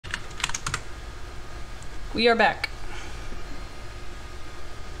We are back.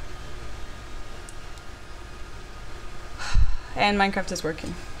 And Minecraft is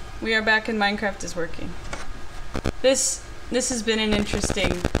working. We are back and Minecraft is working. This has been an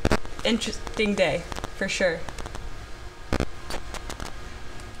interesting day, for sure.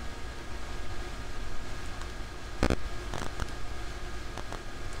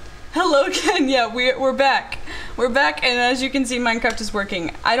 Hello again, yeah, we're back. We're back, and as you can see, Minecraft is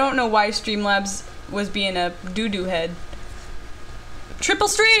working. I don't know why Streamlabs was being a doo-doo head. Triple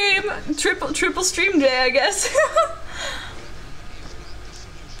stream day, I guess.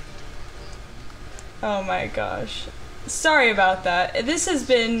 Oh my gosh. Sorry about that. This has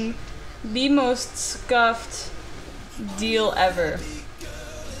been the most scuffed deal ever.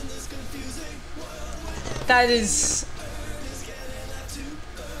 That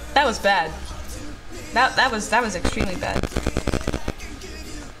was bad. That was extremely bad.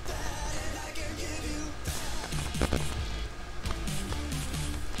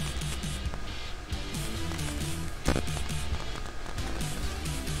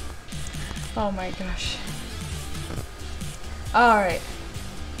 Oh my gosh. Alright.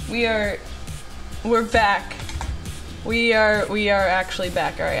 We're back. We are actually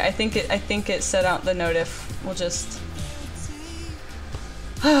back. Alright, I think it set out the notif. We'll just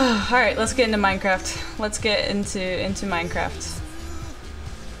alright, let's get into Minecraft. Let's get into Minecraft.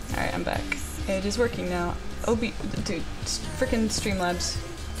 Alright, I'm back. It is working now. Dude, frickin' Streamlabs.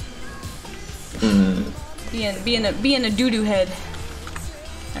 Being a doo-doo head.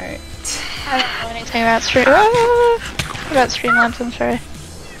 Alright. I don't know anything about Streamlabs, I'm sorry.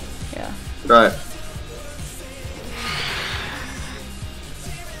 Yeah. Right.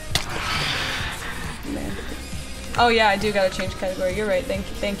 Man. Oh yeah, I do gotta change category. You're right.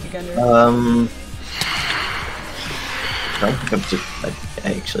 Thank you, Gunder.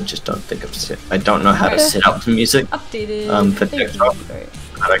 I actually just don't think I've set. I don't know how to set up the music. Updated. For TikTok.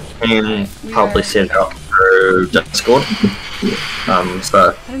 But I can probably set it up through Discord. So I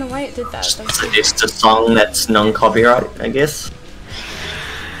don't know why it did that. It's a song that's non-copyright, I guess.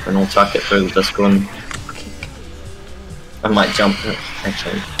 And I'll chuck it through the Discord. I might jump.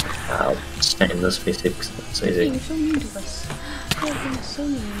 Actually, I'll stay in this PC because it's easy. You're so mean to us. You're so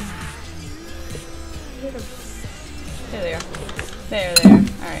mean. There they are. There they are.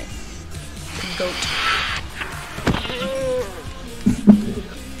 Alright. Goat.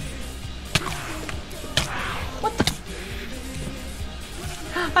 What the?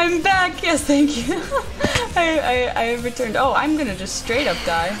 I'm back! Yes, thank you. I have returned. Oh, I'm gonna just straight up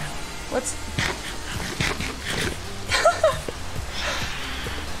die. What's...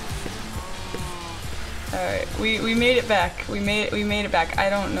 Alright, we made it back. We made it back. I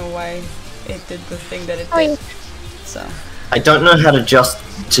don't know why it did the thing that it did. So I don't know how to just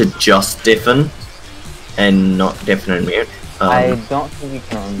deafen and not deafen and mute. I don't think you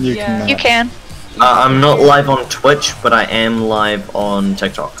can. You can. I'm not live on Twitch, but I am live on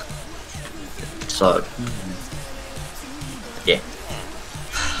TikTok. So yeah.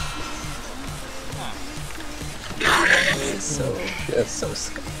 So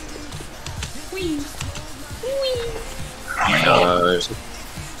scuffed. Wee. Wee.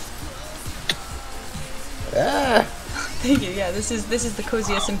 Thank you. Yeah, this is the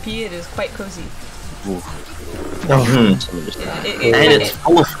Cozy SMP. It is quite cozy. And it's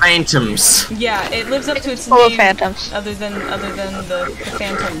full of phantoms. Yeah, it lives up to its full name. Of phantoms. Other than the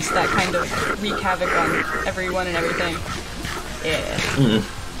phantoms that kind of wreak havoc on everyone and everything. Yeah.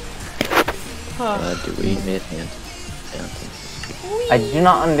 Do we miss phantoms? I do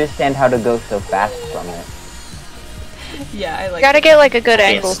not understand how to go so fast from it. Yeah, I like. You gotta get like a good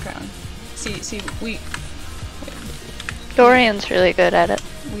angle. Crown. See, Dorian's really good at it.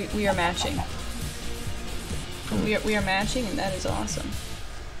 We are matching. We are matching, and that is awesome.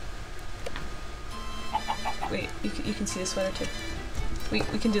 Wait, you can see the sweater too.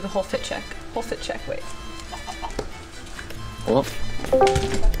 We can do the whole fit check. Whole fit check. Wait. Oh.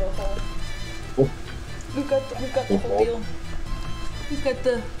 We've got the whole deal. We've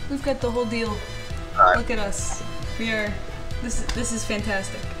got the whole deal. Right. Look at us. We are. This is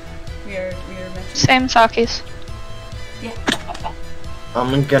fantastic. We are matching. Same Sakis. Yeah.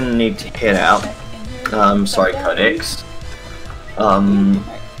 I'm gonna need to head out. Sorry, Codex. I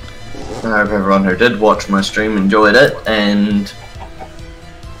hope everyone who did watch my stream enjoyed it, and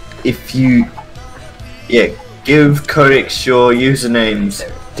if you, give Codex your usernames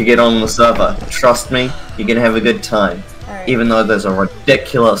to get on the server. Trust me, you're gonna have a good time. Right. Even though there's a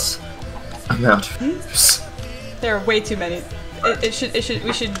ridiculous amount of views. There are way too many. We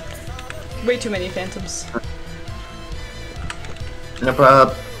should way too many phantoms. No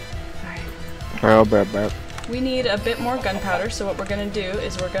problem. Oh, bad. We need a bit more gunpowder, so what we're gonna do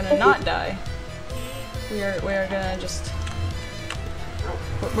is we're gonna not die. We are gonna just...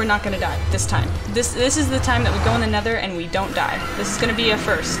 We're not gonna die this time. This is the time that we go in the nether and we don't die. This is gonna be a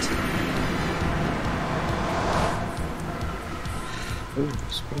first.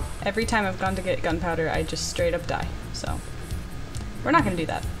 Every time I've gone to get gunpowder, I just straight up die. So, we're not gonna do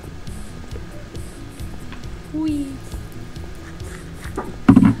that. Whee!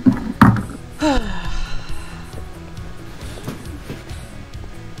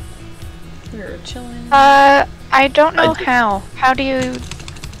 We're chilling. I don't know how. How do you...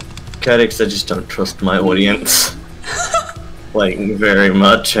 Codex, I just don't trust my audience. Like, very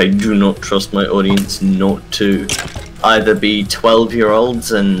much. I do not trust my audience not to either be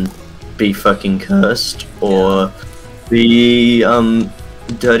 12-year-olds and be fucking cursed, or be,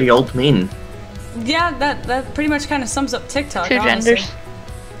 dirty old men. Yeah, that pretty much kind of sums up TikTok, Two honestly. genders.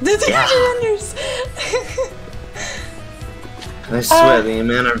 The two genders! I swear, the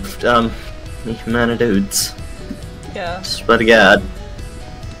amount of dudes. Yeah. Swear to God.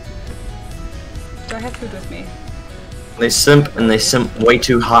 Do I have food with me? They simp, and they simp way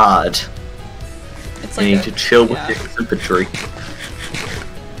too hard. It's You like need to chill with your simpatry.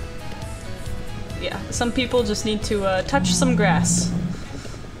 Yeah, some people just need to touch some grass.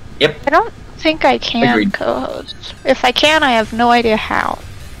 Yep. I don't think I can Agreed. co-host. If I can, I have no idea how.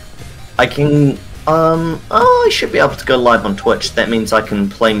 I can, I should be able to go live on Twitch. That means I can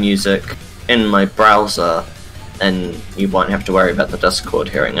play music in my browser, and you won't have to worry about the Discord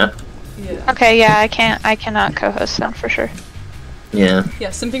hearing it. Yeah. Okay, yeah, I cannot co-host then for sure. Yeah. Yeah,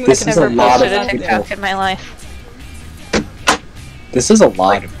 simping This with is a Never lot of posted a people. TikTok in my life. This is a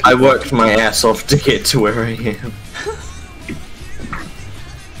lot of I worked my ass off to get to where I am.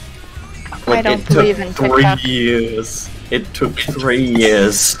 I don't believe in TikTok. 3 years. It took 3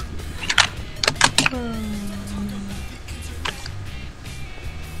 years.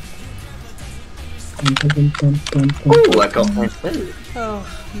 Ooh, I got bamboo. Oh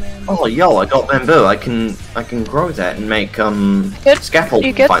man. Oh, yo, I got bamboo. I can grow that and make Good. scaffolding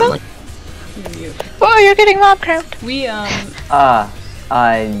You get finally. Oh, you're getting Mobcraft. We I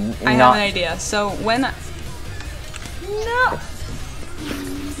I have not. an idea. So when no.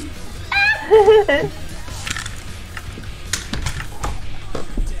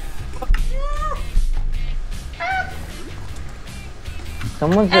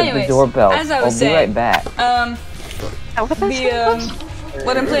 Someone's at Anyways, the doorbell. as I I'll was be saying, right back.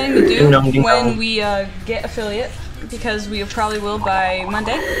 What I'm planning to do Ding dong, ding when dong. we get affiliate, because we probably will by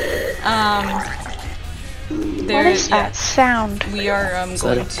Monday. What is that sound? We are going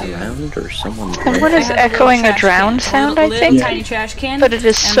to. round or someone? Someone I is have a little echoing a trash drown can, sound, a I little think. tiny trash can, But it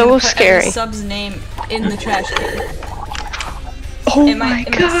is and I'm so gonna put scary. every sub's name in the trash can. Oh It my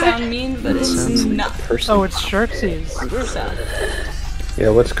might god. sound mean, but it's not. Oh, it's Xerxes. So. Yeah,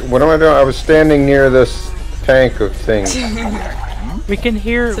 what am I doing? I was standing near this tank of things. We can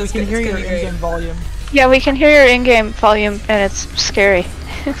hear So it's your gonna be great. in-game volume. Yeah, we can hear your in-game volume, and it's scary.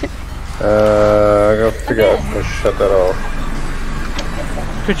 I gotta figure out how to shut that off.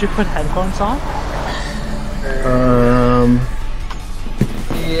 Could you put headphones on?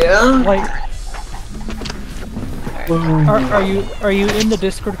 Yeah. Like, are you in the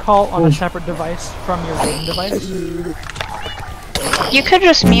Discord call on a separate device from your game device? You could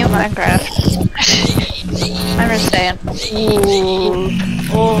just mute Minecraft. I'm just saying.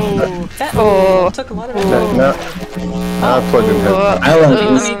 Oh, That Oh. took a lot of No, I plugged in headphones. I love Let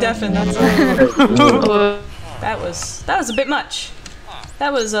this. me deafen. That was a bit much.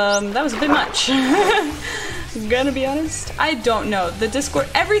 That was a bit much. Gonna be honest. I don't know. The Discord,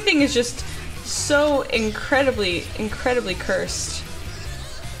 everything is just so incredibly cursed.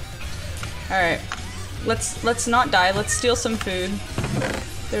 All right, let's not die. Let's steal some food.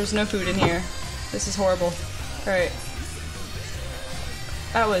 There's no food in here. This is horrible. All right.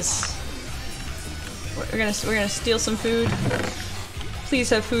 That was. We're gonna steal some food. Please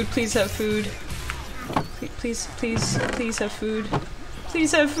have food. Please have food. Please have food.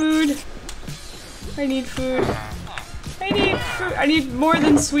 Please have food. I need food. I need food. I need more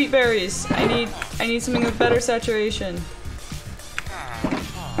than sweet berries. I need something with better saturation.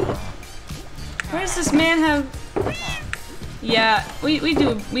 Where does this man have? Yeah, we do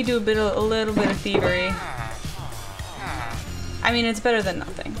a little bit of thievery. I mean, it's better than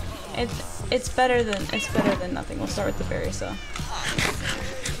nothing. It's better than nothing. We'll start with the berries though.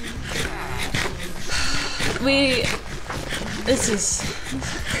 This is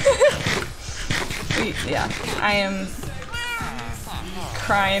yeah, I am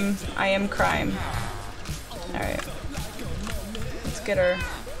crime. Alright. Let's get our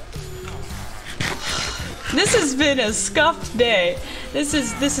This has been a scuffed day. This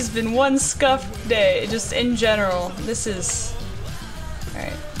has been one scuffed day, just in general. This is...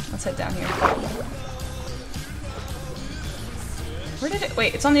 Alright, let's head down here. Where did it...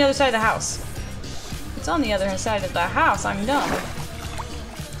 Wait, it's on the other side of the house. It's on the other side of the house, I'm dumb.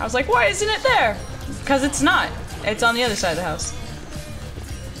 I was like, why isn't it there? Because it's not. It's on the other side of the house.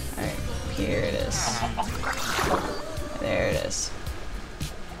 Alright, here it is. There it is.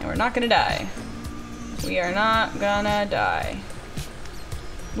 And we're not gonna die. We are not gonna die.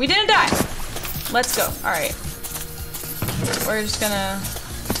 We didn't die! Let's go. Alright. We're just gonna...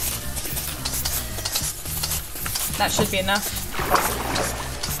 That should be enough.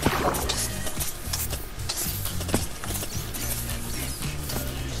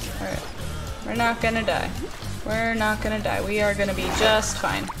 Alright. We're not gonna die. We're not gonna die. We are gonna be just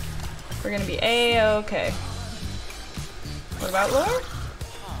fine. We're gonna be A-okay. What about lore?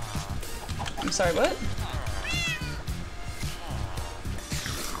 I'm sorry, what?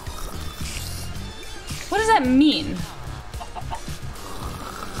 What does that mean?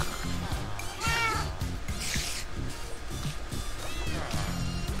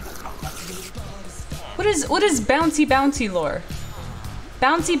 What is bouncy bouncy lore?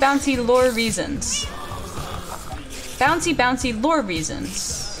 Bouncy bouncy lore reasons. Bouncy bouncy lore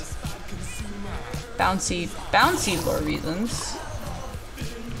reasons. Bouncy bouncy lore reasons.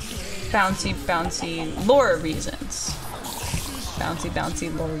 Bouncy bouncy lore reasons. Bouncy bouncy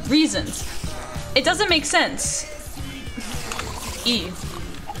lore reasons. It doesn't make sense. E.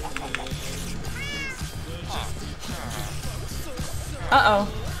 Uh-oh.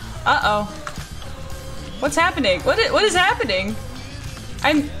 Uh-oh. What's happening? What is happening?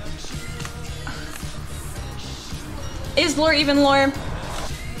 Is lore even lore?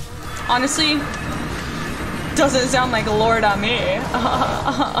 Honestly, doesn't sound like a lord on me.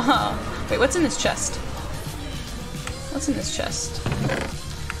 Wait, what's in this chest? What's in this chest?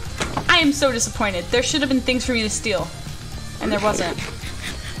 I am so disappointed. There should have been things for me to steal. And there wasn't.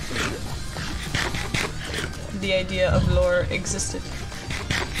 The idea of lore existed.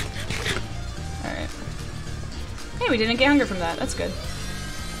 Alright. Hey, we didn't get hunger from that. That's good.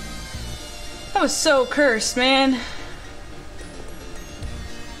 That was so cursed, man.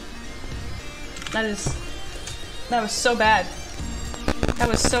 That was so bad. That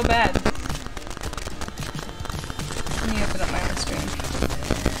was so bad. Let me open up my own stream.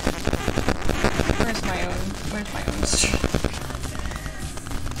 Where's my own stream?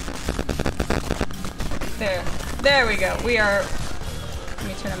 There we go. We are... Let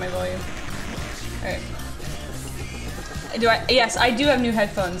me turn on my volume. Alright. Yes, I do have new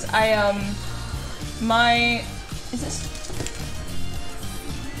headphones. Is this...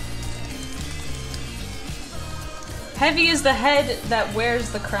 Heavy is the head that wears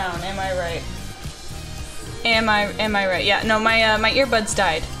the crown, am I right? Am I right? Yeah, no, my earbuds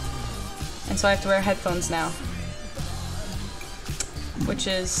died. And so I have to wear headphones now. Which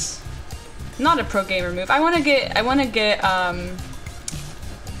is not a pro gamer move. I wanna get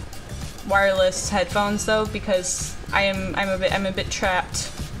wireless headphones though, because I'm a bit trapped.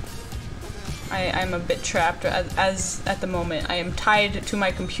 I'm a bit trapped as at the moment. I am tied to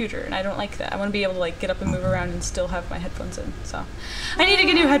my computer and I don't like that. I want to be able to like get up and move around and still have my headphones in. So I need to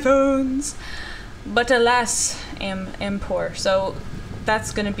get new headphones. But alas, am poor. So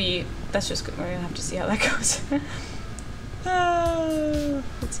that's just good. We're gonna have to see how that goes.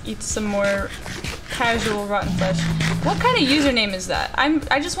 Let's eat some more casual rotten flesh. What kind of username is that?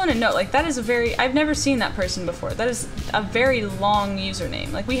 I just want to know, like, that is I've never seen that person before. That is a very long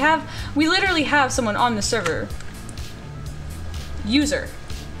username. Like, we literally have someone on the server. User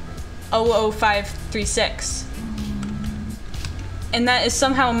 00536. And that is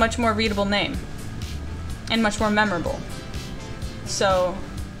somehow a much more readable name. And much more memorable. So,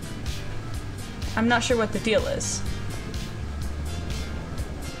 I'm not sure what the deal is.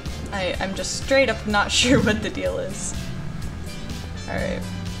 I'm just straight up not sure what the deal is. Alright.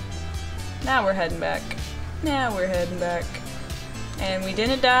 Now we're heading back. And we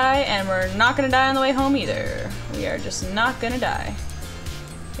didn't die, and we're not gonna die on the way home either. We are just not gonna die.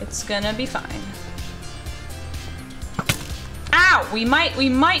 It's gonna be fine. Ow! We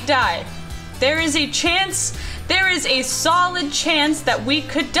might die. There is a solid chance that we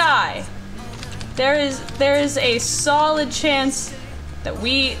could die. There is a solid chance that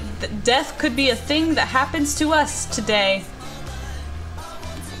death could be a thing that happens to us today.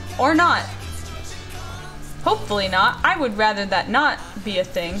 Or not. Hopefully not. I would rather that not be a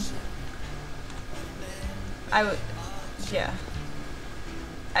thing. Yeah.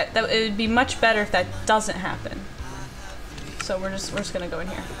 It would be much better if that doesn't happen. So we're just gonna go in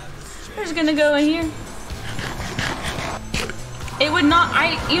here. We're just gonna go in here. It would not,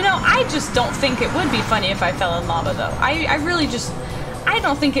 I just don't think it would be funny if I fell in lava though. I really just, I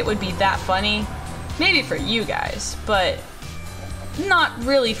don't think it would be that funny. Maybe for you guys, but not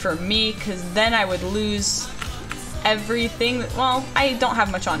really for me, because then I would lose everything. Well, I don't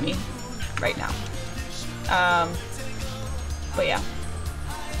have much on me right now. But yeah.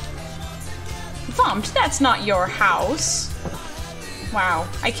 Vomp, that's not your house. Wow,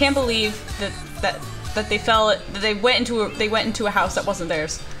 I can't believe that they went into a house that wasn't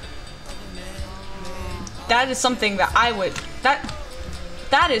theirs. That is something that I would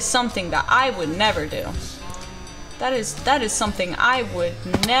that is something that I would never do. That is something I would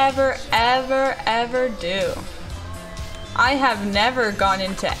never ever do. I have never gone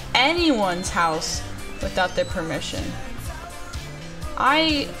into anyone's house without their permission.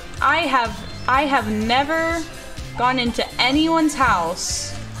 I have never gone into anyone's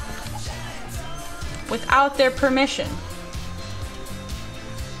house without their permission.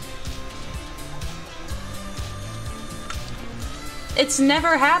 It's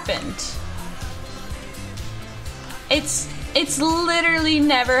never happened. It's literally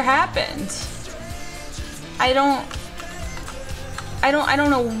never happened. I don't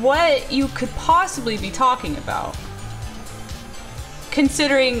know what you could possibly be talking about.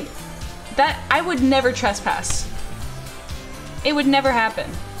 Considering that I would never trespass. It would never happen.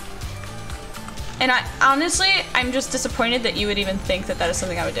 And honestly, I'm just disappointed that you would even think that that is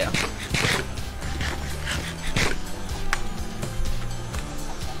something I would do.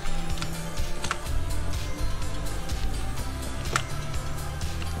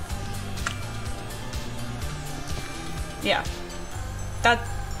 Yeah.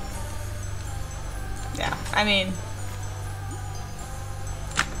 Yeah, I mean...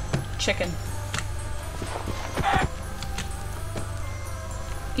 Chicken.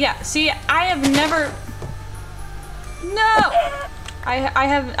 Yeah, see, I have never... No! I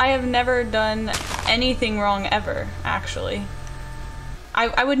have never done anything wrong ever, actually.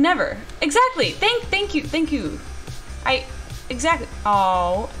 I would never. Exactly! Thank you. Exactly.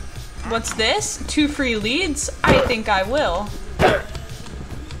 Oh... What's this? 2 free leads? I think I will.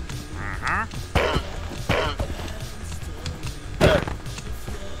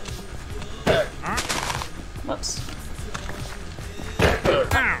 Whoops.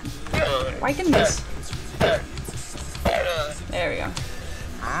 Why can this? There we go.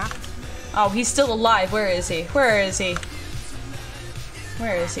 Oh, he's still alive. Where is he? Where is he?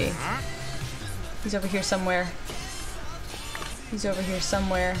 Where is he? He's over here somewhere. He's over here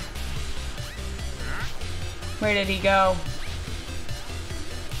somewhere. Where did he go?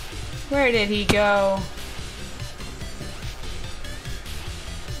 Where did he go?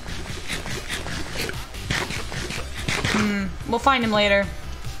 We'll find him later.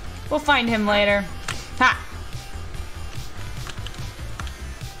 We'll find him later. Ha!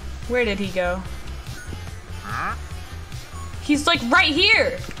 Where did he go? He's like right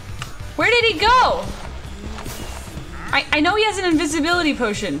here! Where did he go? I know he has an invisibility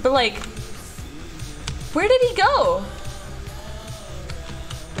potion, but like... Where did he go?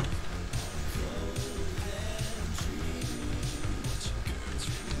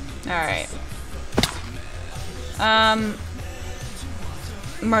 Alright.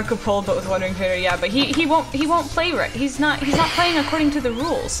 Marco Polo, but with Wandering Trader, yeah, but he won't play right. He's not playing according to the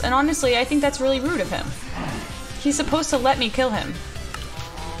rules. And honestly, I think that's really rude of him. He's supposed to let me kill him.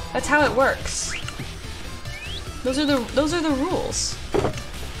 That's how it works. Those are the rules.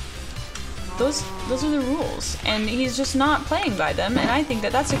 Those are the rules, and he's just not playing by them, and I think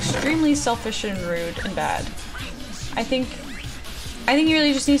that that's extremely selfish and rude and bad. I think he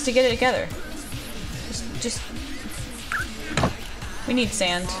really just needs to get it together. Just we need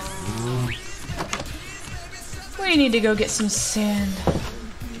sand. We need to go get some sand.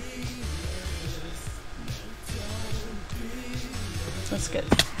 Let's get.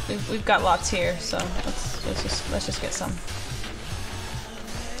 We've got lots here, so let's just get some.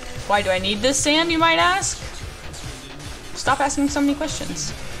 Why do I need this sand, you might ask? Stop asking so many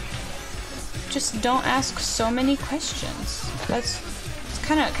questions. Just don't ask so many questions. It's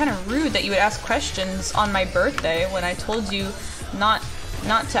kind of rude that you would ask questions on my birthday when I told you not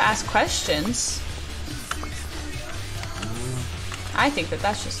to ask questions. I think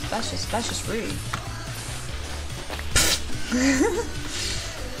that's just rude.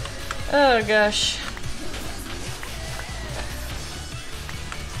 Oh gosh.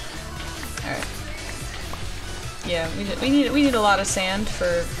 Alright. Yeah, we need a lot of sand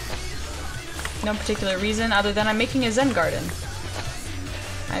for no particular reason other than I'm making a Zen garden.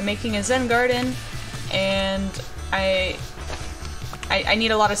 I'm making a Zen garden, and I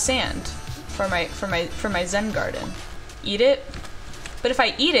need a lot of sand for my Zen garden. eat it. But if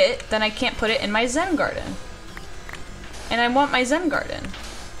I eat it, then I can't put it in my Zen garden. And I want my Zen garden.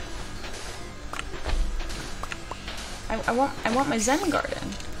 I want my Zen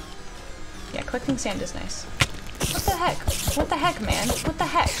garden. Yeah, collecting sand is nice. What the heck? What the heck, man? What the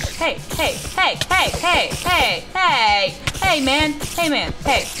heck? Hey, hey, hey, hey, hey, hey, hey, hey, man, hey, man,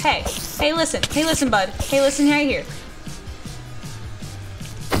 hey, hey, hey, listen, bud, hey, listen right here.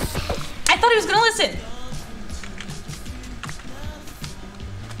 I thought he was gonna listen.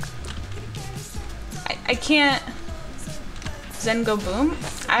 I can't. Zen go boom?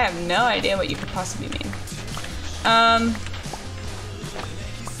 I have no idea what you could possibly mean.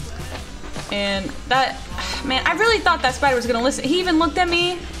 And that, man, I really thought that spider was gonna listen. He even looked at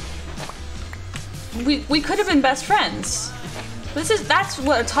me. We could have been best friends. That's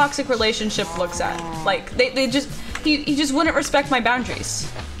what a toxic relationship looks at. Like, he just wouldn't respect my boundaries.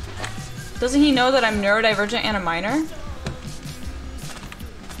 Doesn't he know that I'm neurodivergent and a minor?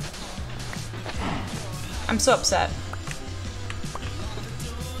 I'm so upset.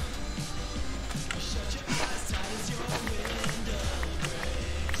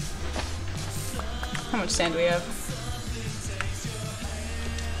 How much sand do we have?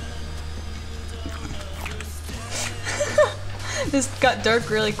 This got dark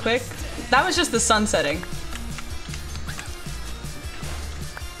really quick. That was just the sun setting.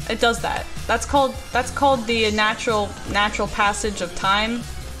 It does that. That's called the natural passage of time.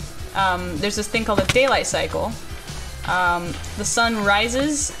 There's this thing called a daylight cycle. The sun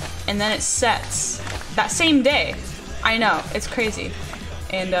rises and then it sets that same day. I know, it's crazy.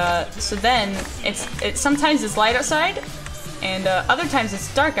 And so then sometimes it's light outside, and other times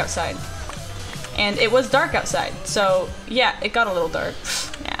it's dark outside. And it was dark outside, so yeah, it got a little dark.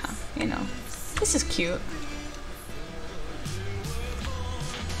 Yeah, you know, this is cute.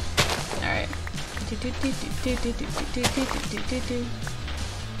 All right.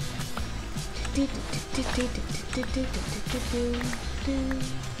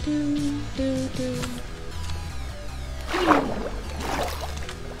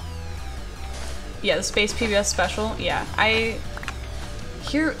 Yeah, the Space PBS special. Yeah,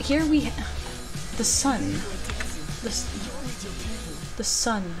 here we the sun. The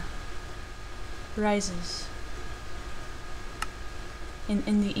sun rises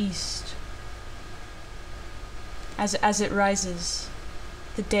in the east. As it rises,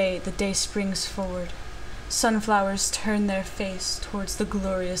 the day springs forward. Sunflowers turn their face towards the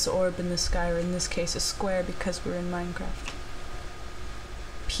glorious orb in the sky, or in this case a square because we're in Minecraft.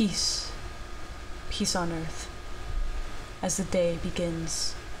 Peace. Peace on earth. As the day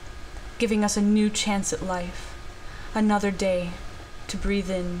begins, giving us a new chance at life. Another day to breathe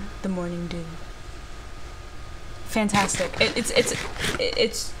in the morning dew. Fantastic.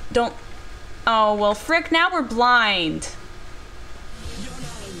 It's don't. Oh, well, frick, now we're blind.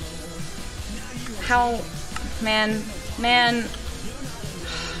 How, man.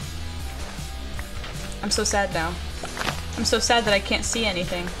 I'm so sad now. I'm so sad that I can't see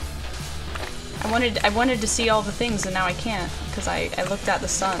anything. I wanted to see all the things and now I can't because I looked at the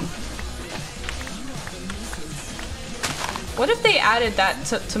sun. What if they added that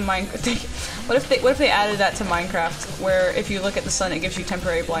to Minecraft? What if they added that to Minecraft, where if you look at the sun, it gives you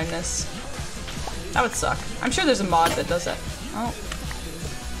temporary blindness? That would suck. I'm sure there's a mod that does that. Oh,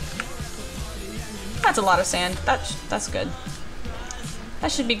 that's a lot of sand. That's good.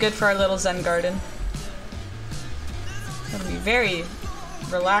 That should be good for our little Zen garden. It'll be very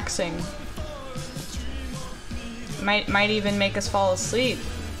relaxing. Might even make us fall asleep,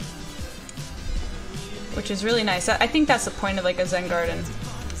 which is really nice. I think that's the point of like a Zen garden.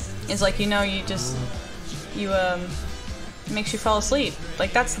 Is like, you know, it makes you fall asleep.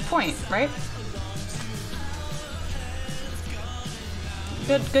 Like, that's the point, right?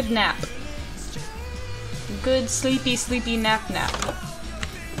 Good nap. Good sleepy nap.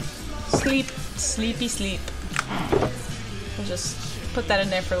 Sleepy. We'll just put that in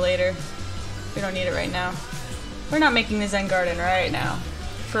there for later. We don't need it right now. We're not making the Zen garden right now.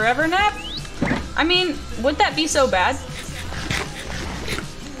 Forever nap? I mean, would that be so bad?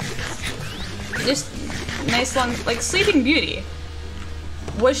 Just nice long, like Sleeping Beauty.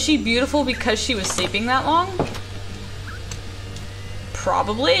 Was she beautiful because she was sleeping that long?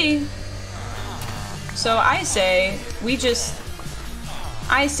 Probably. So I say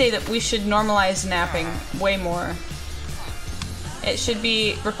that we should normalize napping way more. It should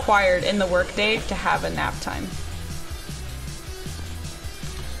be required in the workday to have a nap time.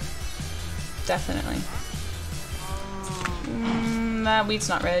 Definitely. That wheat's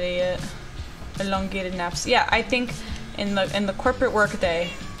not ready yet. Elongated naps. Yeah, I think in the corporate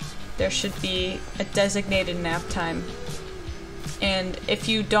workday, there should be a designated nap time. And if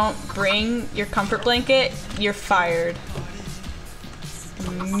you don't bring your comfort blanket, you're fired.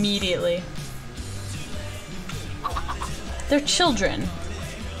 Immediately. They're children.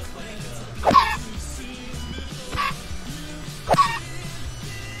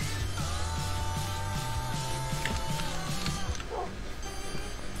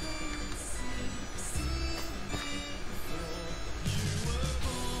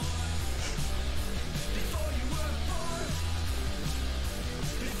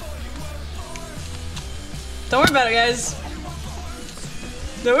 Don't worry about it, guys.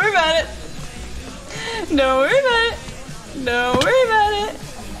 Don't worry about it. Don't worry about it. Don't worry about it.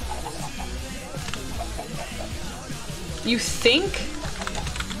 You think?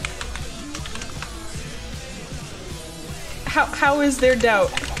 How is there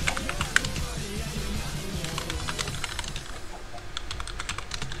doubt?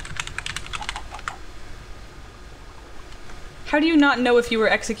 How do you not know if you were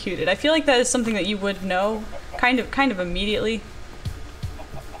executed? I feel like that is something that you would know kind of immediately.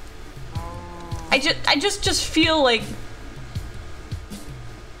 I just feel like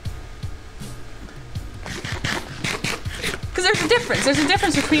because there's a difference. There's a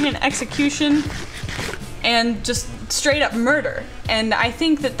difference between an execution and just straight up murder. And I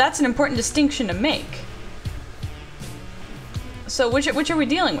think that that's an important distinction to make. So which are we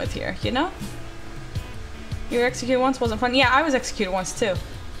dealing with here, you know? You were executed once, wasn't fun. Yeah, I was executed once too.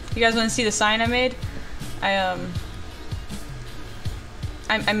 You guys want to see the sign I made? I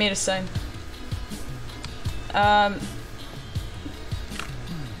made a sign. I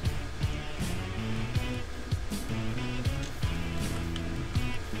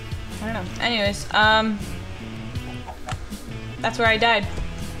don't know. Anyways, that's where I died.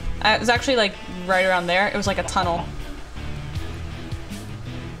 It was actually like right around there. It was like a tunnel.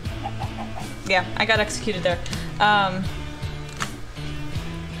 Yeah, I got executed there.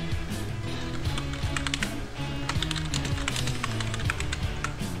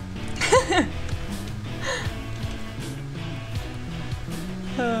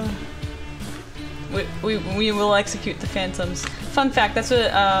 We will execute the phantoms. Fun fact, that's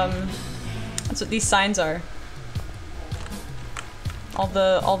what these signs are. All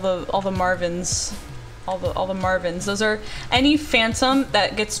the Marvins. All the Marvins. Those are any phantom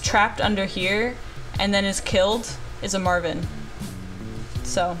that gets trapped under here and then is killed is a Marvin.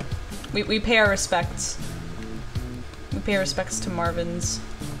 So we pay our respects. We pay our respects to Marvins.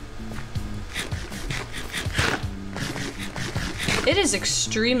 It is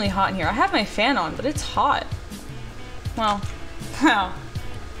extremely hot in here. I have my fan on, but it's hot. Well,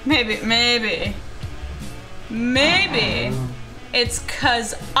 maybe it's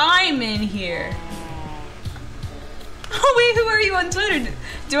 'cause I'm in here. Oh wait, who are you on Twitter?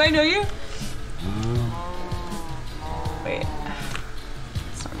 Do I know you? Wait.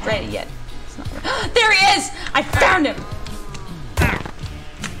 It's not ready yet. It's not ready. There he is! I found him!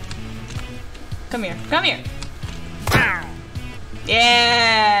 Come here. Come here.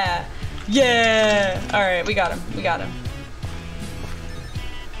 Yeah! Yeah! Alright, we got him. We got him.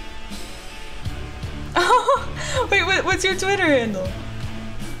 Oh! Wait, what's your Twitter handle?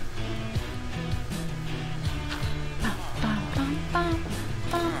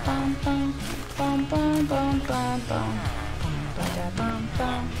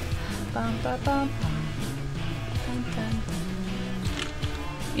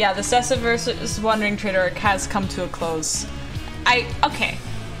 Yeah, the Sessa versus Wandering Trader arc has come to a close. Okay.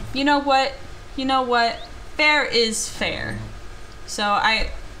 You know what? You know what? Fair is fair. So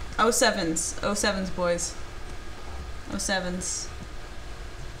 07s boys. 07s.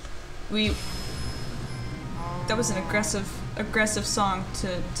 That was an aggressive song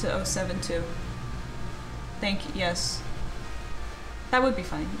to 07 too. Thank you, yes. That would be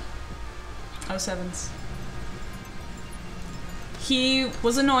fine. 07s. He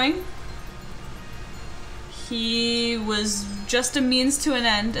was annoying. He was just a means to an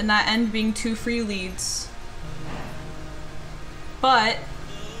end, and that end being 2 free leads. But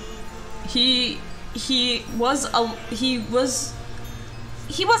he wasn't alive. He was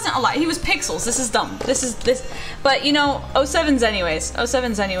pixels. This is dumb. But you know, 07s anyways.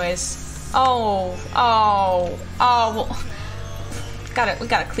 07s anyways. Oh. Well, we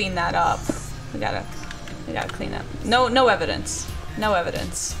gotta clean that up. We gotta clean up. No evidence. No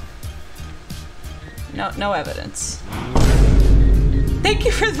evidence. No evidence. Thank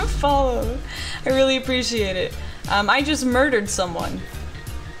you for the follow. I really appreciate it. I just murdered someone.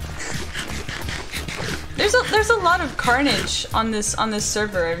 There's a lot of carnage on this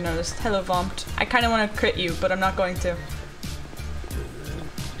server, I've noticed. Hello, Vomped. I kind of want to crit you, but I'm not going to.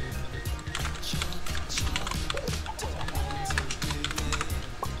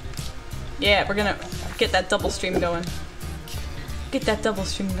 Yeah, we're gonna get that double stream going. Get that double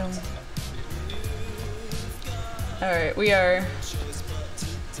stream going. Alright, we are...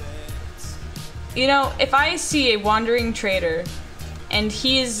 You know, if I see a wandering trader and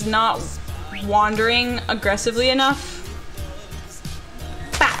he is not wandering aggressively enough,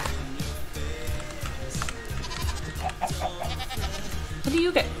 bah! What do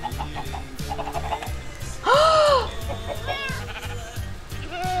you get?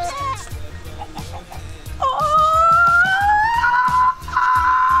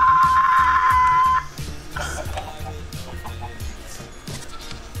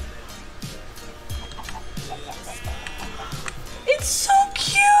 It's so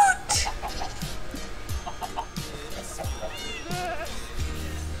cute!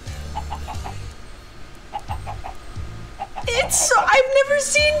 It's so... I've never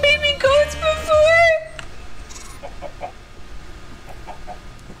seen baby goats before!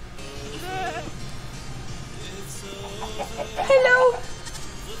 Hello?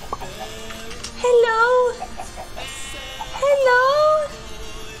 Hello? Hello?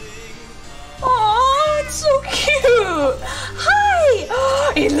 Oh, it's so cute! Hi!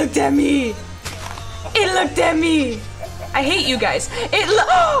 Oh, it looked at me! It looked at me! I hate you guys. It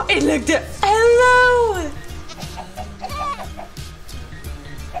looked at... Hello!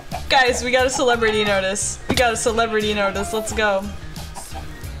 Guys, we got a celebrity notice. We got a celebrity notice. Let's go.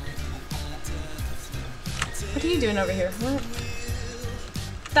 What are you doing over here? What?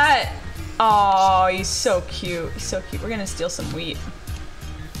 That... Oh, he's so cute. He's so cute. We're gonna steal some wheat.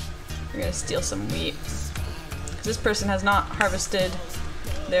 We're gonna steal some wheat. Because this person has not harvested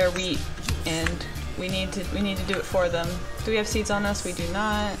their wheat, and we need to do it for them. Do we have seeds on us? We do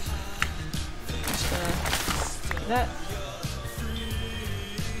not. I'm just gonna do that.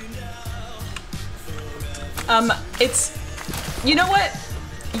 It's, you know what?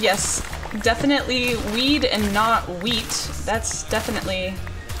 Yes, definitely weed and not wheat. That's definitely,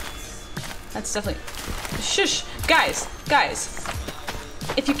 shush, guys,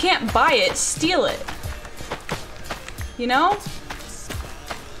 if you can't buy it, steal it. You know?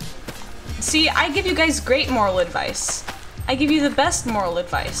 See, I give you guys great moral advice. I give you the best moral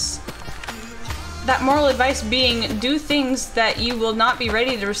advice. That moral advice being, do things that you will not be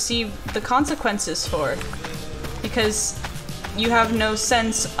ready to receive the consequences for. Because you have no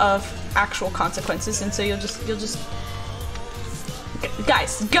sense of actual consequences, and so you'll just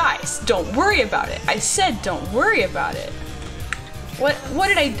guys, don't worry about it. I said don't worry about it. What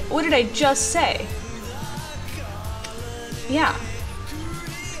did I just say? Yeah.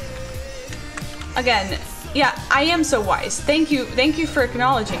 Again, yeah, I am so wise. Thank you for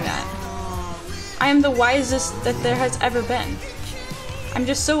acknowledging that. I am the wisest that there has ever been. I'm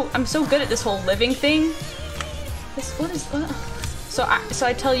so good at this whole living thing. So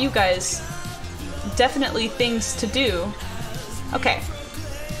I tell you guys definitely things to do. Okay.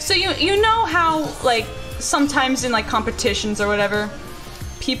 So you know how, like, sometimes in like competitions or whatever,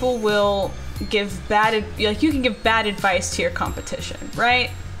 people will give you can give bad advice to your competition, right?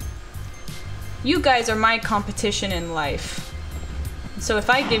 You guys are my competition in life. So if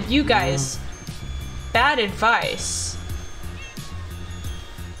I give you guys bad advice,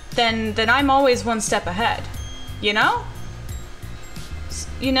 then I'm always one step ahead. You know?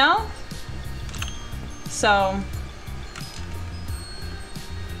 You know? So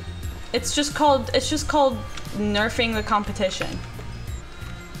it's just called nerfing the competition.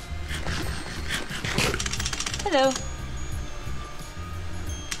 Hello.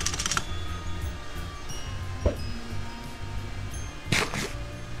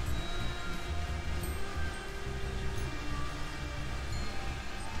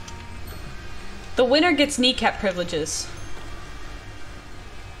 The winner gets kneecap privileges.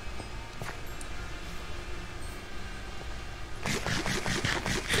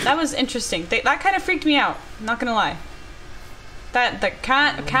 That was interesting. That kind of freaked me out. I'm not gonna lie. That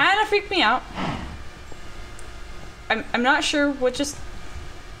kind of freaked me out. I'm not sure what just...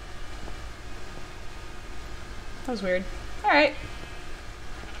 That was weird. Alright.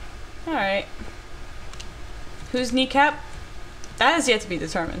 Alright. Whose kneecap? That has yet to be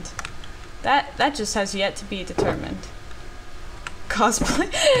determined. That just has yet to be determined. Cosplay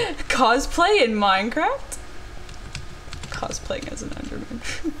in Minecraft? Cosplaying as an Enderman.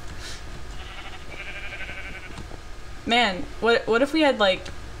 Man, what if we had like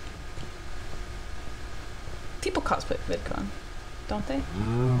people cosplay VidCon, don't they?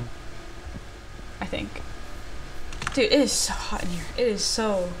 I think. Dude, it is so hot in here. It is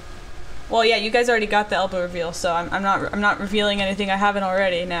so. Well, yeah, you guys already got the elbow reveal, so I'm not revealing anything I haven't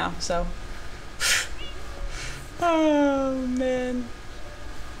already now. So. Oh man.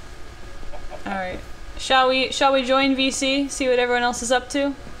 Alright. Shall we join VC? See what everyone else is up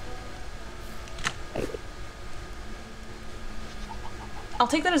to? I'll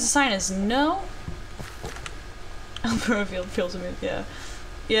take that as a sign as no. Elbow reveal feels amazing, yeah.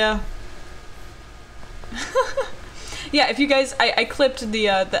 Yeah. Yeah, if you guys, I clipped the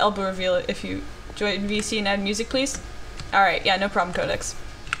elbow reveal. If you join VC and add music, please. Alright, yeah, no problem, Codex.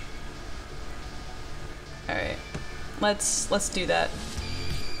 Alright. Let's do that.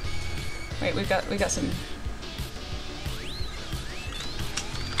 Wait, we got some.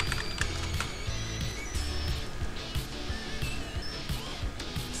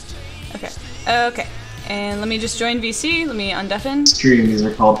 Okay. Okay. And let me just join VC. Let me undeafen. Stream, these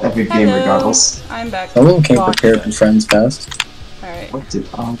are called Epic Game Regardless. I'm back. Someone came prepared for friends fast. Alright. What did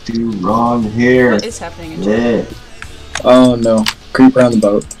I do wrong here? What is happening in chat? Yeah. Oh no. Creep around the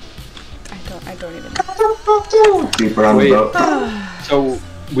boat. I don't even know. Keep around the boat. So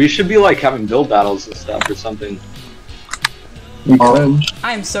we should be like having build battles and stuff or something. We could.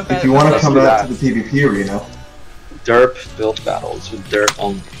 I am so bad If you want to come back to the PvP arena. Derp build battles with derp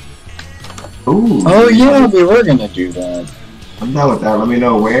only. Ooh. Oh yeah, we were gonna do that. I'm down with that. Let me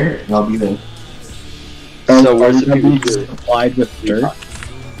know where, and I'll be there. So where's the gonna be PvP? applied with dirt?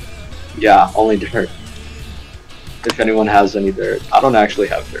 Yeah, only dirt. If anyone has any dirt. I don't actually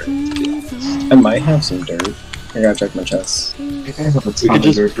have dirt, to be honest. I might have some dirt. I gotta check my chest. You guys have a We ton could of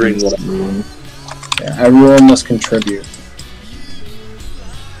just dirt bring in this room. Yeah, everyone must contribute.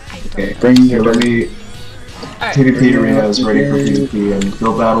 Okay, Bring here, your let dirt. me. PvP arena is ready for PvP and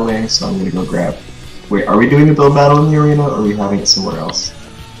build battling, so I'm gonna go grab. Wait, are we doing a build battle in the arena, or are we having it somewhere else?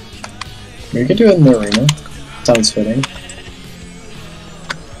 We could do it in the arena. Sounds fitting.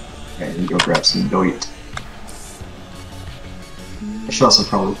 Okay, and go grab some doit. I should also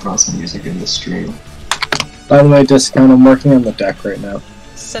probably put on some music in this stream. By the way, Discount, I'm working on the deck right now.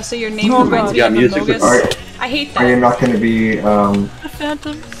 Sessa, your name reminds me Yeah, of music Amogus. Alright, I hate are you that. not gonna be,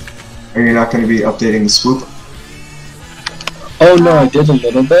 Phantom. are you not gonna be updating the swoop? Oh no, I did a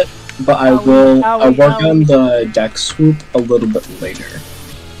little bit, but I will. I'll work owie. on the deck swoop a little bit later.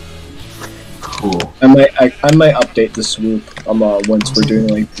 Cool. I might update the swoop once we're doing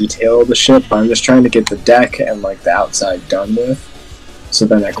like detail of the ship. I'm just trying to get the deck and like the outside done with, so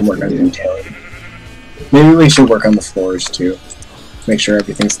then I can work on detailing. Maybe we should work on the floors too. Make sure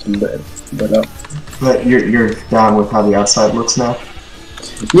everything's lit up. But you're down with how the outside looks now?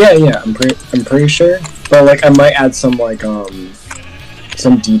 Yeah, I'm pretty sure. But like I might add some like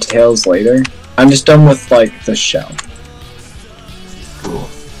some details later. I'm just done with like the shell. Cool.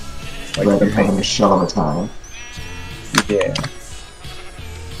 Like Like the you're having paint. a shell of a time. Yeah.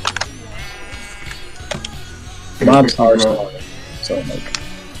 Mobs are spawning. So like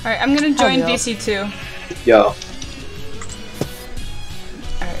Alright, I'm gonna join yeah. VC too. Yo.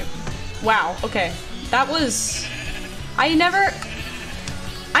 Alright. Wow, okay. That was... I never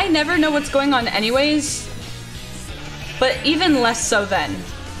know what's going on anyways, but even less so then.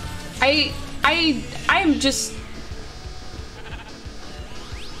 I'm just...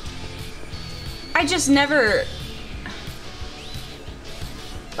 I just never...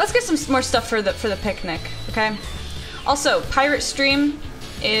 Let's get some more stuff for the picnic, okay? Also, Pirate Stream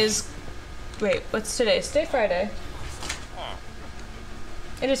is... Wait, what's today? Is today Friday?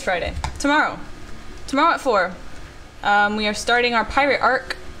 It is Friday. Tomorrow. Tomorrow at 4. We are starting our pirate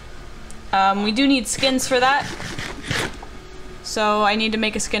arc. We do need skins for that. So I need to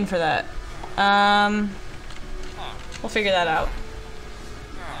make a skin for that. We'll figure that out.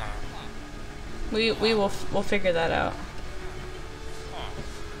 We'll figure that out.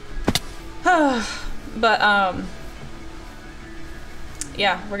 But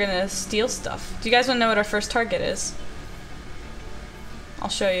yeah, we're gonna steal stuff. Do you guys want to know what our first target is? I'll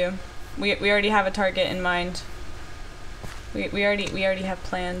show you. We already have a target in mind. We already have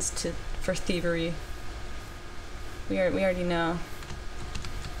plans for thievery. We already know.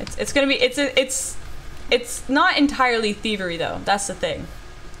 It's gonna be it's not entirely thievery though. That's the thing.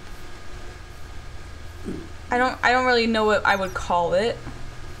 I don't really know what I would call it.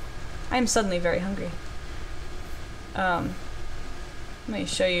 I am suddenly very hungry. Let me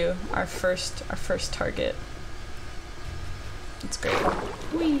show you our first target. It's great.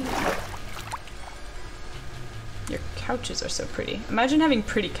 Whee! Your couches are so pretty. Imagine having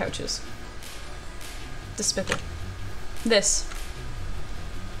pretty couches. Despicable. This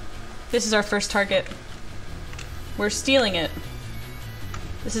is our first target. We're stealing it.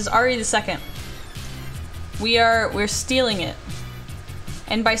 This is Ari the Second. We're stealing it.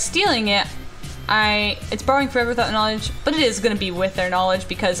 And by stealing it, it's borrowing forever without knowledge, but it is going to be with their knowledge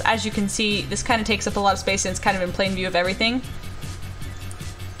because as you can see, this kind of takes up a lot of space and it's kind of in plain view of everything.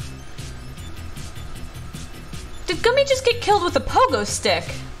 Gummy just get killed with a pogo stick?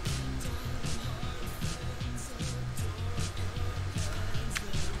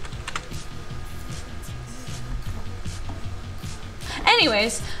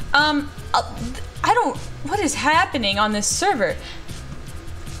 Anyways, I don't. What is happening on this server?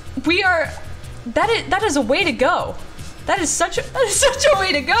 We are. That is a way to go. That is such a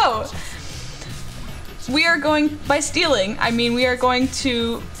way to go. We are going, by stealing, I mean we are going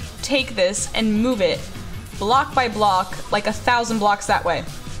to take this and move it block by block, like 1,000 blocks that way.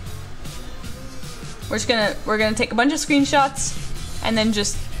 We're gonna take a bunch of screenshots and then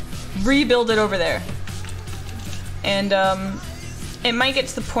just rebuild it over there. And it might get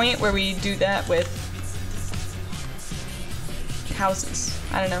to the point where we do that with houses.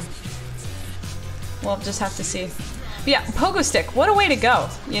 I don't know. We'll just have to see. But yeah, pogo stick. What a way to go,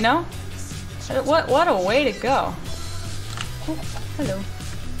 you know? What a way to go. Oh, hello.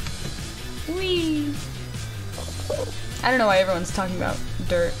 Whee! I don't know why everyone's talking about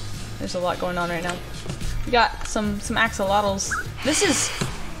dirt. There's a lot going on right now. We got some axolotls. This is...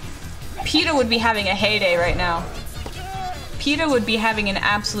 PETA would be having a heyday right now. PETA would be having an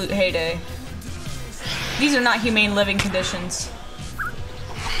absolute heyday. These are not humane living conditions.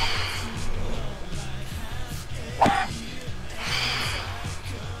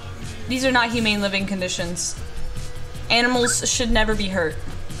 These are not humane living conditions. Animals should never be hurt.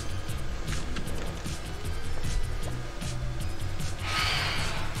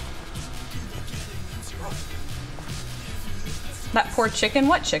 That poor chicken?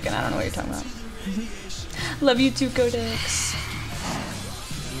 What chicken? I don't know what you're talking about. Love you too, Codex.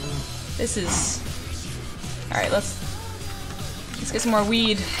 This is... Alright, let's get some more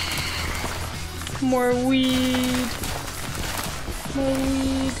weed. More weed. More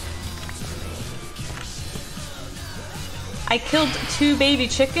weed. I killed 2 baby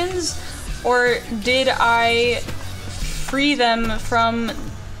chickens, or did I free them from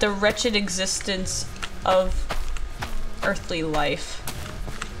the wretched existence of earthly life?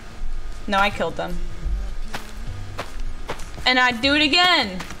 No, I killed them. And I'd do it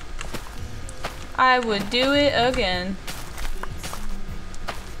again! I would do it again.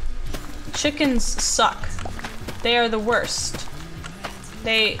 Chickens suck. They are the worst.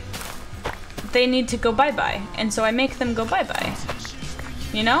 They need to go bye-bye, and so I make them go bye-bye.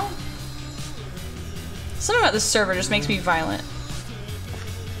 You know? Something about this server just makes me violent.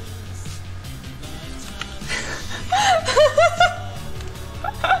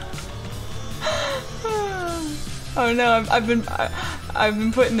 Oh no, I've been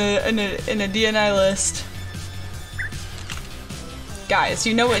put in a DNI list. Guys,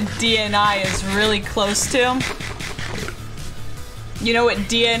 you know what DNI is really close to? You know what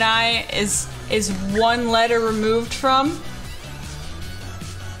DNI is 1 letter removed from?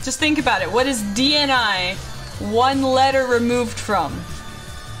 Just think about it. What is DNI 1 letter removed from?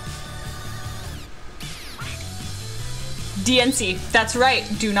 DNC. That's right.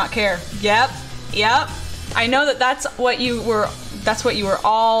 Do not care. Yep. Yep. I know that that's what you were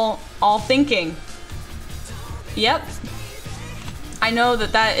all thinking. Yep. I know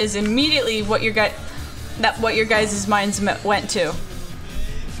that that is immediately what your guys' minds went to.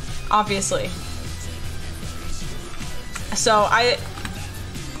 Obviously. So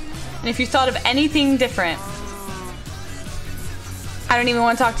and if you thought of anything different, I don't even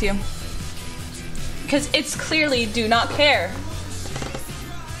want to talk to you. Because it's clearly do not care.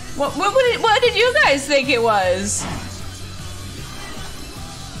 What did you guys think it was?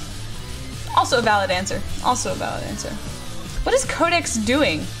 Also a valid answer. Also a valid answer. What is Codex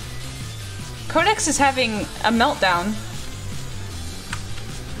doing? Codex is having a meltdown.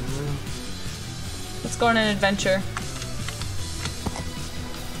 Let's go on an adventure.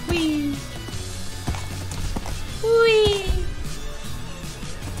 Whee! Whee!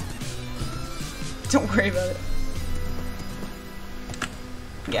 Don't worry about it.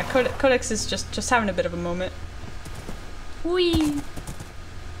 Yeah, Codex is just having a bit of a moment. Whee!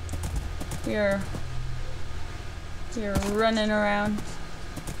 We are running around.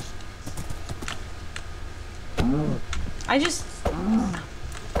 I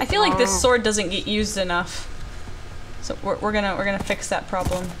feel like this sword doesn't get used enough. So we're gonna fix that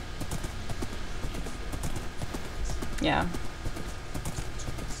problem. Yeah.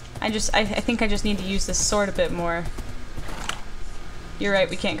 I think I just need to use this sword a bit more. You're right,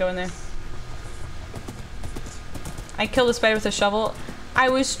 we can't go in there. I killed a spider with a shovel. I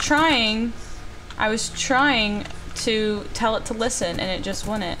was trying to tell it to listen and it just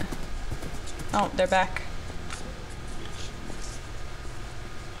wouldn't. Oh, they're back.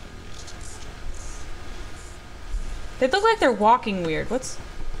 They look like they're walking weird. What's...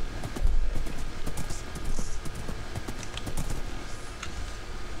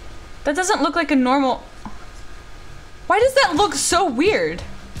 That doesn't look like a normal... Why does that look so weird?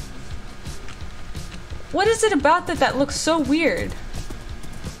 What is it about that looks so weird?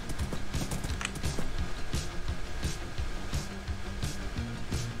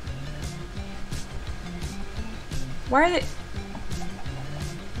 Why are they...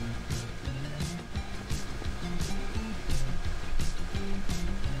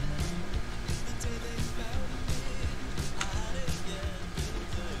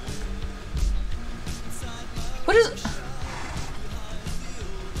 What is...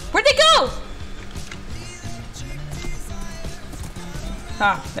 Where'd they go?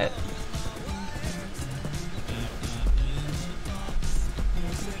 Ah, that...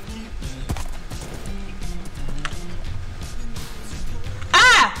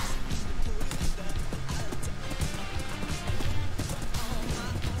 Ah!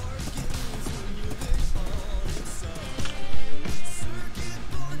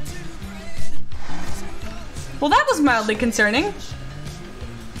 Well, that was mildly concerning.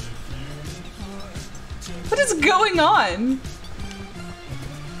 What is going on?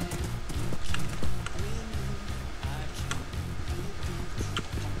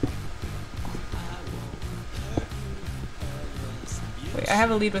 Wait, I have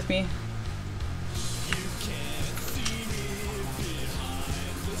a lead with me.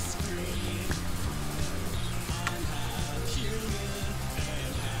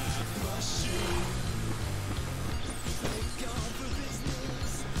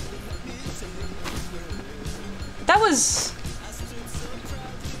 That was...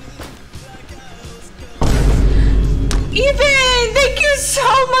 Ethan! Thank you so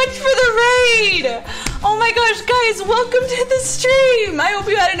much for the raid! Oh my gosh, guys, welcome to the stream! I hope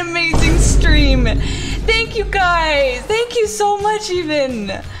you had an amazing stream. Thank you, guys! Thank you so much, even!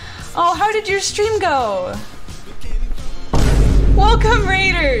 Oh, how did your stream go? Welcome,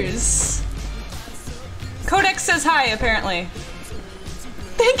 raiders! Codex says hi, apparently.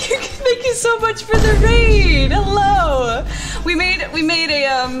 Thank you so much for the raid. Hello. We made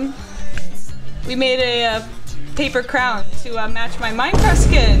a paper crown to match my Minecraft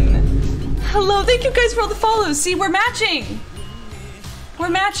skin. Hello. Thank you guys for all the follows. See, we're matching. We're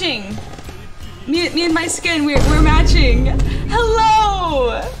matching. Me and my skin, we're matching.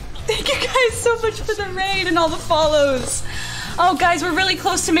 Hello. Thank you guys so much for the raid and all the follows. Oh, guys, we're really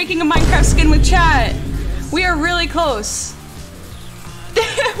close to making a Minecraft skin with chat. We are really close.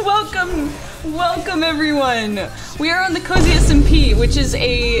 Welcome everyone. We are on the Cozy SMP, which is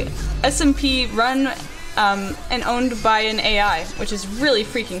a SMP run and owned by an AI, which is really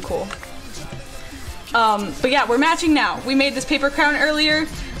freaking cool. But yeah, we're matching now. We made this paper crown earlier.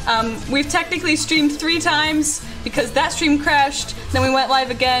 We've technically streamed 3 times because that stream crashed, then we went live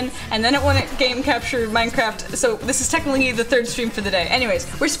again, and then it wouldn't game capture Minecraft. So this is technically the 3rd stream for the day. Anyways,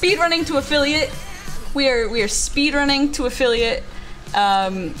 we're speedrunning to affiliate. We are speedrunning to affiliate.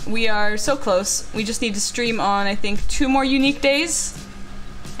 We are so close. We just need to stream on, I think, 2 more unique days,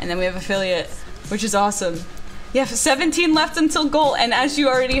 and then we have affiliate, which is awesome. Yeah, 17 left until goal, and as you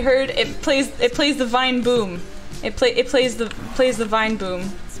already heard, it plays the Vine boom. It plays the Vine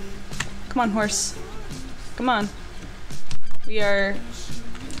boom. Come on, horse. Come on. We are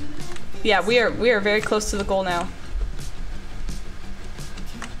very close to the goal now.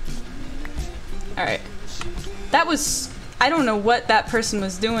 All right. That was. I don't know what that person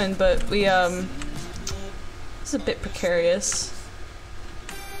was doing, but we, this is a bit precarious.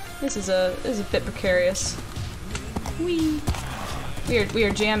 This is a bit precarious. We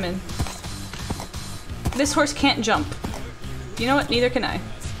are jamming. This horse can't jump. You know what? Neither can I.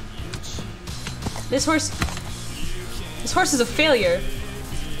 This horse is a failure.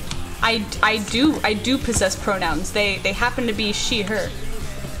 I do possess pronouns. They happen to be she, her.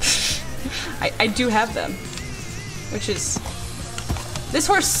 I do have them. Which is... This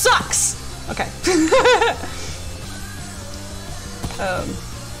horse sucks! Okay.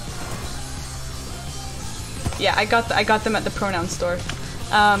 Yeah, I got them at the pronoun store.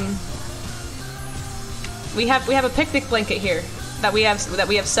 We have a picnic blanket here that we have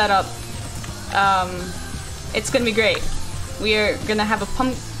set up. It's gonna be great. We are gonna have a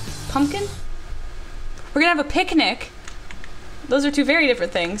pumpkin? We're gonna have a picnic. Those are 2 very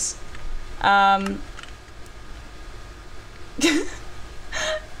different things.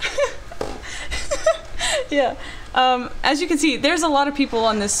 Yeah. As you can see, there's a lot of people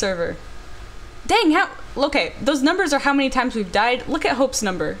on this server. Dang, okay, those numbers are how many times we've died. Look at Hope's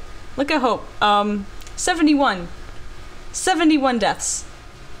number. Look at Hope. 71. 71 deaths.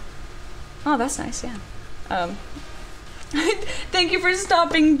 Oh, that's nice, yeah. Thank you for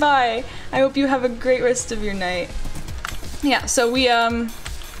stopping by. I hope you have a great rest of your night. Yeah, so we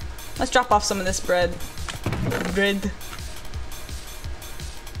Let's drop off some of this bread. Bread.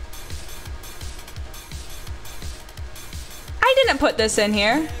 I didn't put this in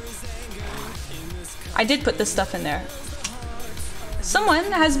here. I did put this stuff in there.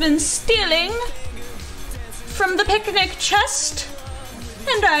 Someone has been stealing from the picnic chest,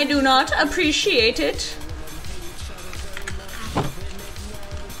 and I do not appreciate it.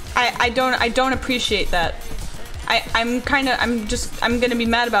 I don't appreciate that. I'm gonna be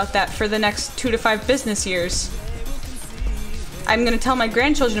mad about that for the next 2 to 5 business years. I'm gonna tell my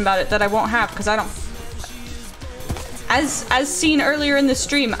grandchildren about it that I won't have, because I don't. As seen earlier in the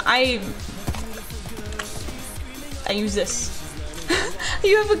stream, I use this.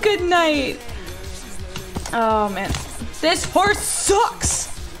 You have a good night. Oh man, this horse sucks.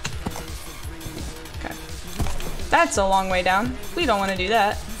 Okay, that's a long way down. We don't want to do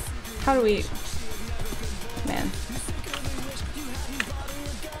that. How do we? Man,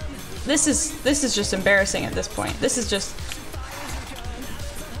 this is just embarrassing at this point. This is just.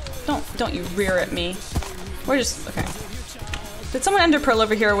 Don't you rear at me. We're just okay. Did someone ender pearl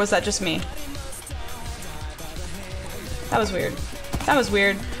over here, or was that just me? That was weird. That was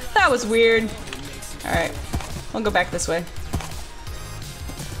weird. That was weird. Alright. We'll go back this way.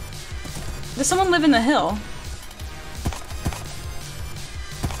 Does someone live in the hill?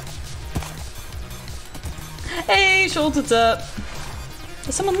 Hey, Schultz, what's up?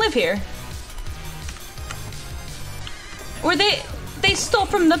 Does someone live here? Or they stole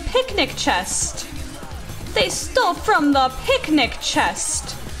from the picnic chest. They stole from the picnic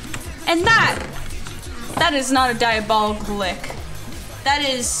chest. And that is not a diabolical lick. That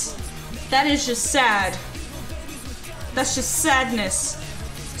is just sad. That's just sadness.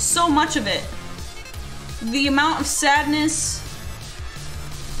 So much of it. The amount of sadness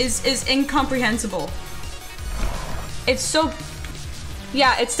is incomprehensible. It's so,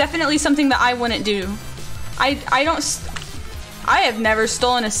 yeah, it's definitely something that I wouldn't do. I have never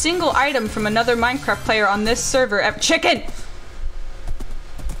stolen a single item from another Minecraft player on this server. Chicken!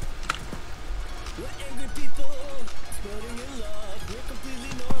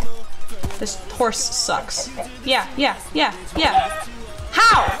 This horse sucks. Yeah.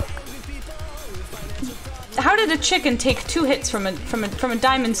 How? How did a chicken take 2 hits from a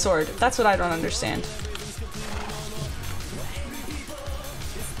diamond sword? That's what I don't understand.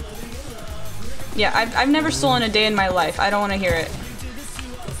 Yeah, I've never stolen a day in my life. I don't want to hear it.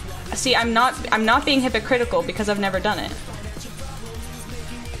 See, I'm not being hypocritical because I've never done it.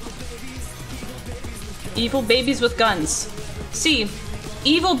 Evil babies with guns. See,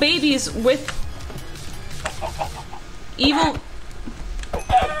 evil babies with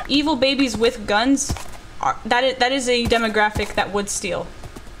evil babies with guns that is a demographic that would steal.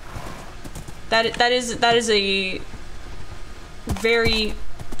 That is a very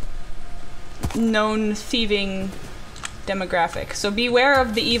known thieving demographic. So beware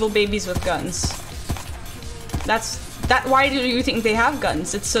of the evil babies with guns. Why do you think they have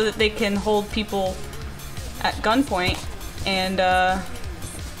guns? It's so that they can hold people at gunpoint and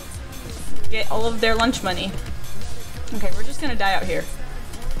get all of their lunch money. Okay, we're just gonna die out here.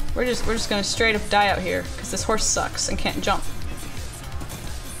 We're just gonna straight up die out here because this horse sucks and can't jump.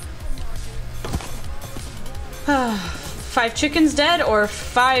 5 chickens dead or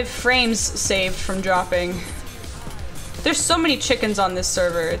 5 frames saved from dropping. There's so many chickens on this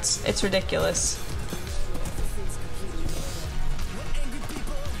server, it's ridiculous.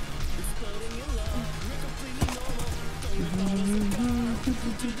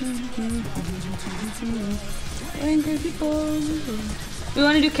 Angry people. We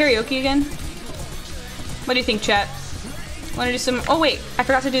want to do karaoke again? What do you think, chat? Want to do some? Oh wait, I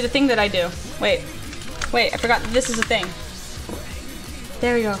forgot to do the thing that I do. Wait, I forgot this is a thing.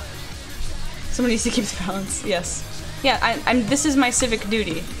 There we go. Someone needs to keep the balance. Yes. Yeah, this is my civic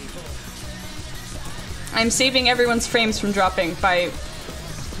duty. I'm saving everyone's frames from dropping by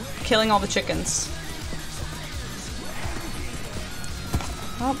killing all the chickens.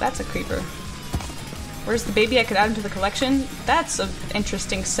 Oh, that's a creeper. Where's the baby? I could add him to the collection. That's an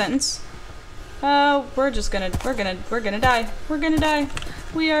interesting sentence. We're gonna die. We're gonna die. We're gonna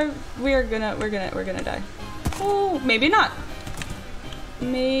die. Oh, maybe not.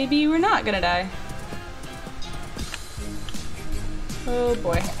 Maybe we're not gonna die. Oh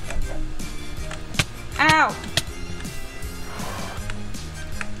boy. Ow!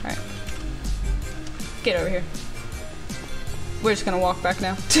 Alright. Get over here. We're just gonna walk back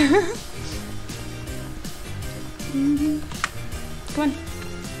now. Come on.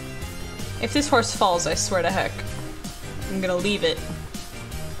 If this horse falls, I swear to heck, I'm gonna leave it. I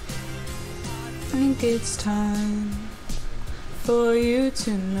think it's time for you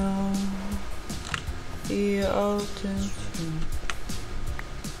to know the ultimate truth.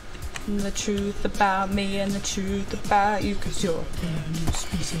 The truth about me and the truth about you, 'cause you're a new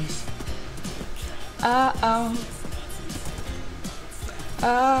species. Uh-oh.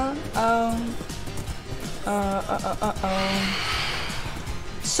 Uh-oh. Uh-oh.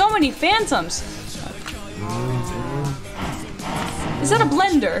 So many phantoms. Is that a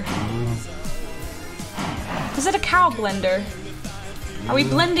blender? Is that a cow blender? Are we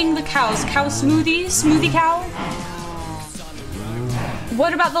blending the cows? Cow smoothie? Smoothie cow?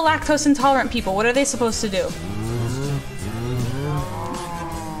 What about the lactose intolerant people? What are they supposed to do?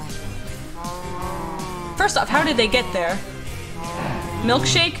 First off, how did they get there?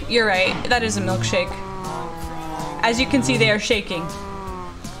 Milkshake? You're right. That is a milkshake. As you can see, they are shaking.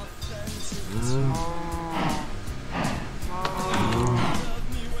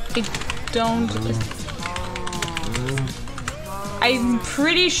 I'm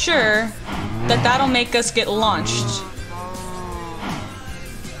pretty sure that that'll make us get launched.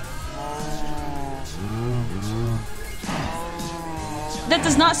 That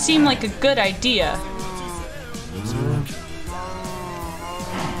does not seem like a good idea.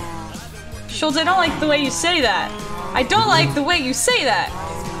 Schultz, I don't like the way you say that. I don't like the way you say that.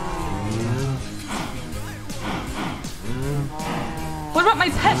 What about my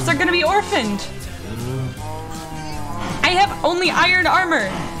pets? They're gonna be orphaned. I have only iron armor.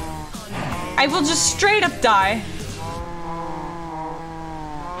 I will just straight up die.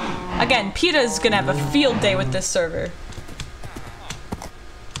 Again, PETA's gonna have a field day with this server.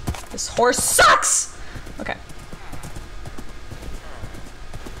 This horse sucks! Okay.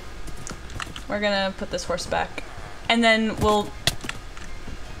 We're gonna put this horse back. And then we'll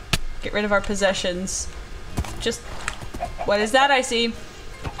get rid of our possessions. Just... What is that I see?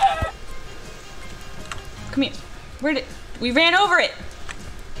 Come here. Where did... We ran over it!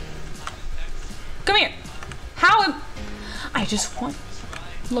 Come here! How am... I just want...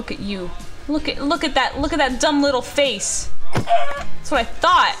 Look at you. Look at that dumb little face. That's what I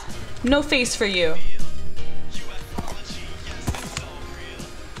thought. No face for you.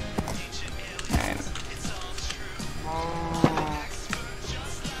 Alright.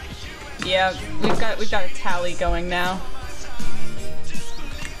 Yeah, we've got a tally going now.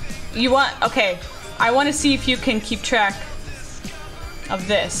 You want... Okay. I want to see if you can keep track of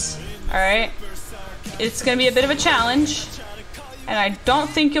this. Alright? It's gonna be a bit of a challenge. And I don't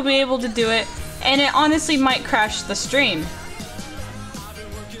think you'll be able to do it. And it honestly might crash the stream.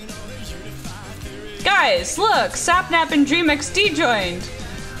 Guys, look! Sapnap and DreamXD joined!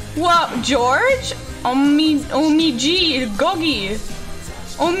 What, George? Omi G, Gogi!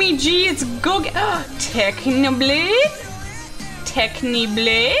 Omi G, it's Gogi! Technoblade?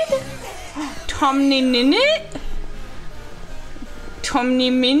 Techniblade? Tomni Ninit?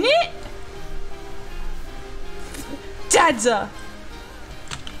 Tomni Minute? Dadza!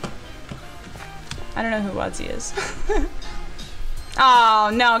 I don't know who Wadzi is.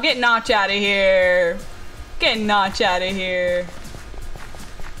 Oh no, get Notch out of here. Get Notch out of here.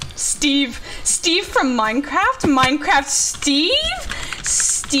 Steve from Minecraft? Minecraft Steve?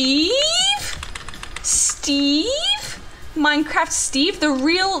 Minecraft Steve? The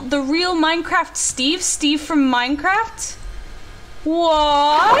real Minecraft Steve? Steve from Minecraft?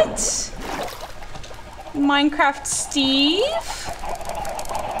 What? Minecraft Steve?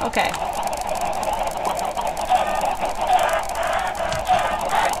 Okay.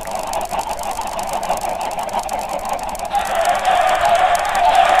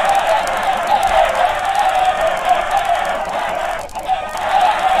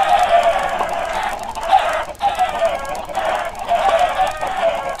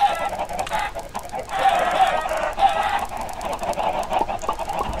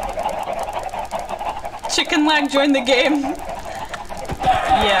 Chicken lag joined the game.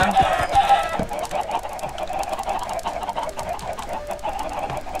 Yeah.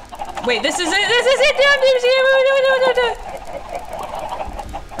 Wait, this is it. This is it.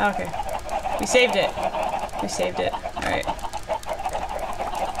 Okay. We saved it. We saved it. All right.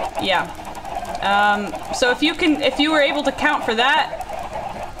 Yeah. So if you were able to count for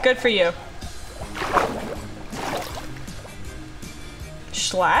that, good for you.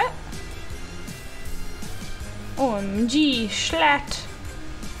 Schlatt? OMG, Schlatt.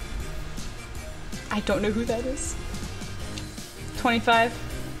 I don't know who that is. 25.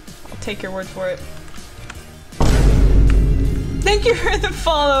 I'll take your word for it. Thank you for the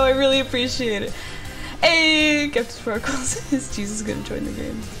follow. I really appreciate it. Hey, Captain Sparkles. Is Jesus gonna join the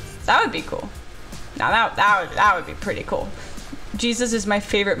game? That would be cool. Now that would be pretty cool. Jesus is my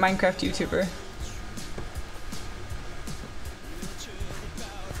favorite Minecraft YouTuber.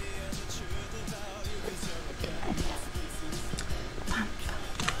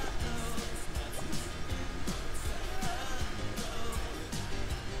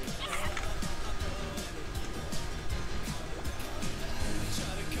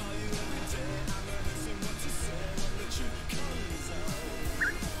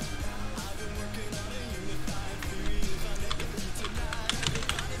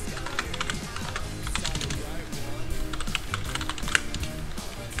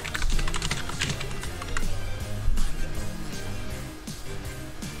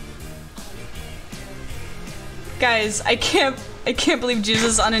 Guys, I can't believe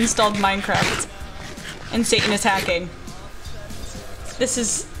Jesus uninstalled Minecraft. And Satan is hacking. This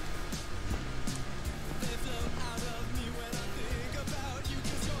is...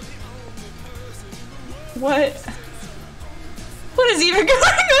 What? What is even going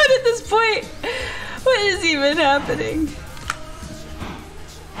on at this point? What is even happening?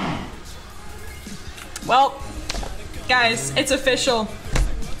 Well, guys, it's official.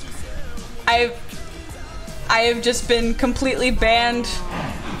 I have just been completely banned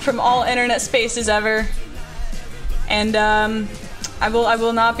from all internet spaces ever, and I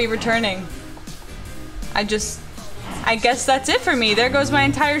will not be returning. I guess that's it for me. There goes my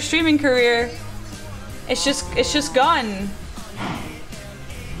entire streaming career. It's just gone.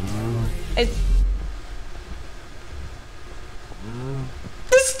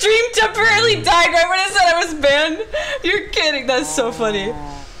 The stream temporarily died right when I said I was banned. You're kidding. That's so funny.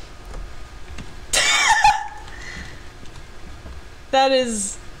 That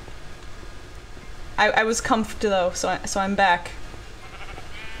is... I was comfed though, so I'm back.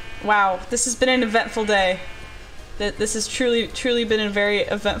 Wow, this has been an eventful day. This has truly been a very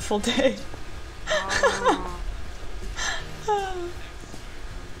eventful day.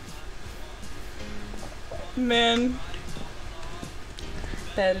 Man.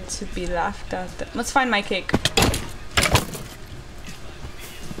 Better to be laughed at. Let's find my cake.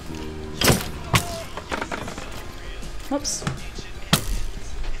 Whoops.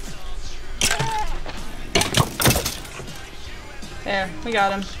 There, we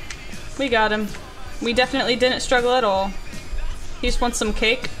got him. We got him. We definitely didn't struggle at all. He just wants some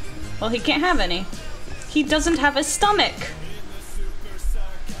cake. Well, he can't have any. He doesn't have a stomach.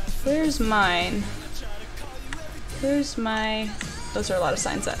 Where's mine? Where's my... Those are a lot of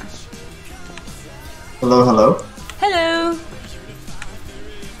signs there. Hello, hello. Hello.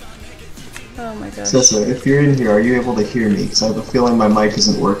 Oh my gosh. Sessa, if you're in here, are you able to hear me? Because I have a feeling my mic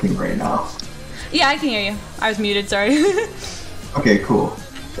isn't working right now. Yeah, I can hear you. I was muted, sorry. Okay, cool.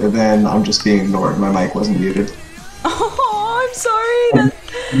 And then I'm just being ignored. My mic wasn't muted. Oh, I'm sorry.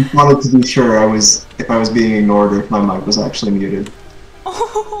 I wanted to be sure if I was being ignored or if my mic was actually muted.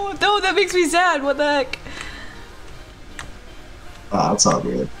 Oh, no, that makes me sad. What the heck? It's all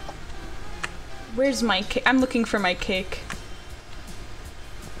good. Where's my cake? I'm looking for my cake.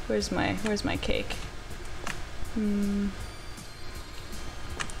 Where's my cake?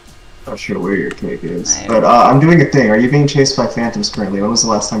 Not sure where your cake is. But I'm doing a thing. Are you being chased by phantoms currently? When was the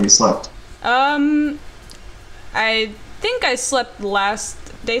last time you slept? I think I slept last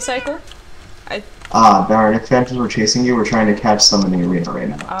day cycle. Darn, if phantoms were chasing you, we're trying to catch some in the arena right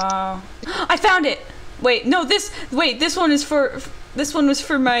now. I found it! Wait, no, this one is for, this one was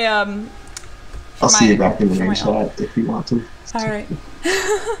for my, I'll see you back in the main chat if you want to. Alright.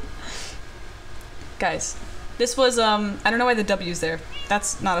 Guys, this was, I don't know why the W's there.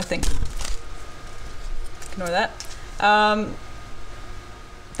 That's not a thing. Ignore that.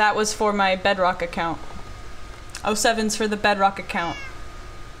 That was for my Bedrock account. 07's for the Bedrock account.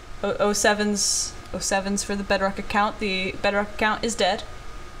 07's for the Bedrock account. The Bedrock account is dead.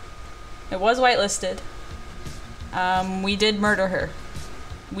 It was whitelisted. We did murder her.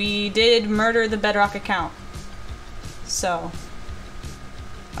 We did murder the Bedrock account. So,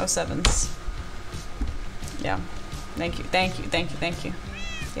 07's. Yeah. Thank you.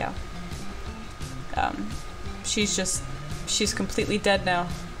 Yeah. She's completely dead now.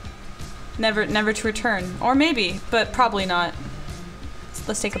 Never to return. Or maybe, but probably not.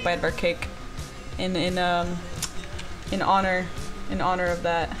 Let's take a bite of our cake. In honor of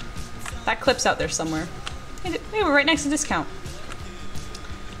that. That clip's out there somewhere. Hey, we're right next to discount.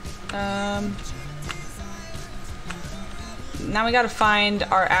 Now we gotta find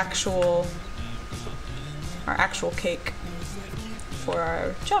our actual cake for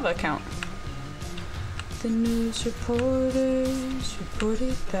our Java account. The news reporters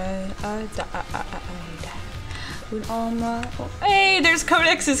reported that I died with all my... Hey, there's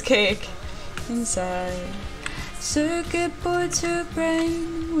Codex's cake inside. Circuit board to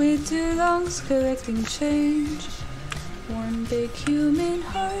brain with two lungs collecting change. One big human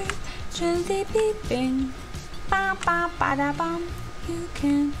heart gently beeping. Ba ba ba da bum. You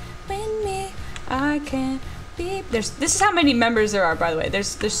can win me, I can beep. This is how many members there are, by the way.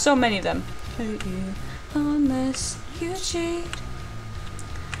 There's so many of them. Hurt you unless you cheat.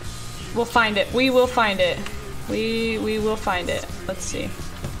 We'll find it. We will find it. We will find it. Let's see.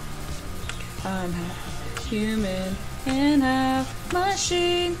 I'm half human and half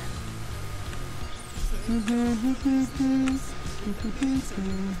machine.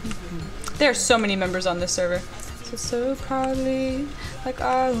 There are so many members on this server. so proudly, like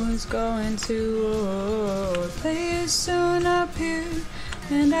I was going to. Players soon appeared,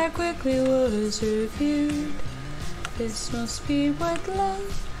 and I quickly was reviewed. This must be what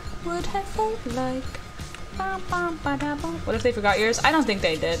love would have felt like. What if they forgot yours? I don't think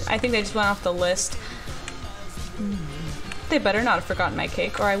they did. I think they just went off the list. They better not have forgotten my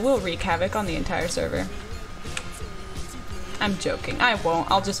cake, or I will wreak havoc on the entire server. I'm joking. I won't.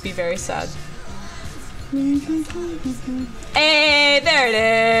 I'll just be very sad. Hey, there it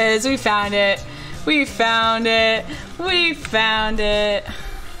is. We found it. We found it. We found it.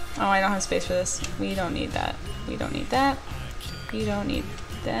 Oh, I don't have space for this. We don't need that. We don't need that. We don't need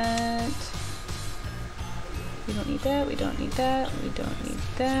that. We don't need that. We don't need that. We don't need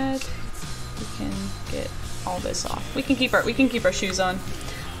that. We can get all this off. We can keep our shoes on.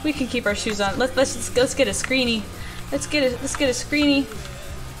 We can keep our shoes on. Let's get a screeny. Let's get a screeny.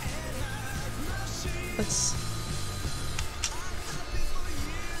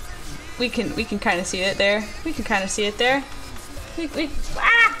 We can kind of see it there. We can kind of see it there. We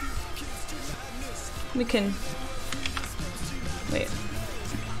can wait.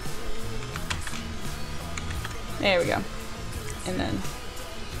 There we go. And then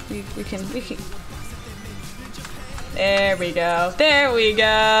we can there we go. There we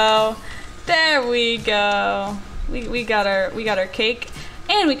go. There we go. We got our cake,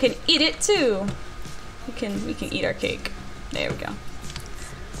 and we can eat it too. We can eat our cake. There we go.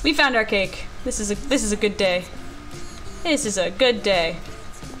 We found our cake. This is a good day. This is a good day.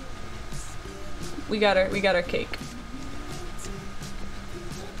 We got our cake.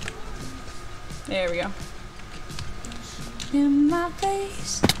 There we go. In my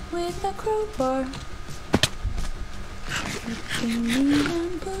face with a crowbar, pushing me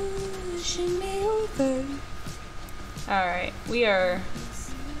and pushing me over. All right, we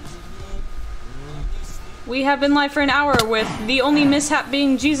have been live for an hour with the only mishap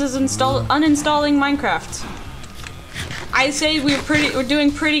being Jesus uninstalling Minecraft. I say we're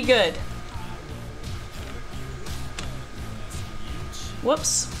doing pretty good.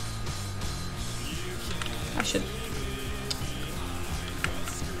 Whoops. I should.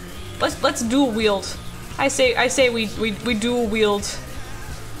 Let's dual wield. I say we dual wield.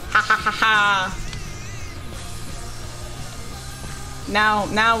 Ha ha ha ha.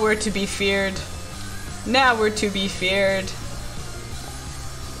 Now we're to be feared. Now we're to be feared.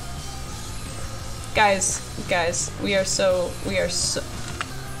 Guys, we are so your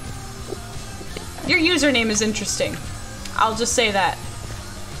username is interesting. I'll just say that.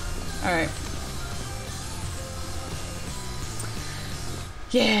 Alright.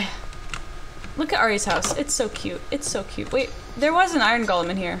 Yeah. Look at Ari's house. It's so cute. It's so cute. Wait, there was an iron golem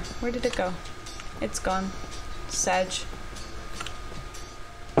in here. Where did it go? It's gone. Sag.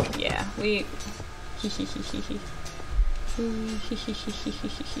 Yeah, we...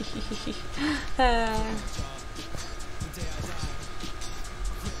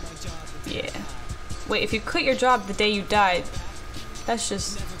 yeah. Wait, if you quit your job the day you died, that's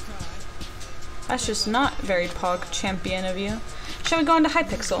just not very pog champion of you. Shall we go into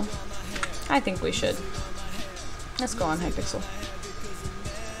Hypixel? I think we should. Let's go on Hypixel.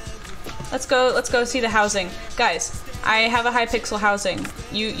 Let's go see the housing. Guys, I have a Hypixel housing.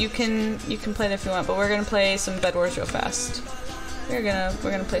 You can play that if you want, but we're gonna play some Bed Wars real fast. We're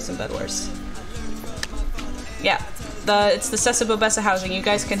gonna play some Bed Wars. Yeah. It's the Sessa Bobessa housing. You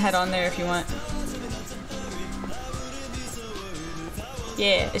guys can head on there if you want.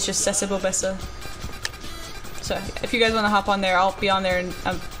 Yeah, it's just Sessa Bobessa. So if you guys want to hop on there, I'll be on there in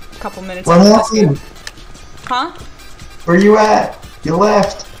a couple minutes. What happened? Huh? Where you at? You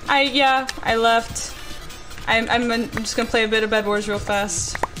left. I left. I'm just gonna play a bit of Bed Wars real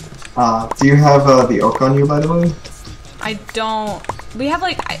fast. Do you have the oak on you, by the way? I don't. We have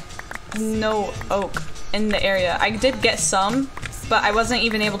no oak in the area. I did get some, but I wasn't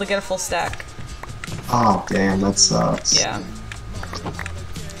even able to get a full stack. Oh damn, that sucks. Yeah.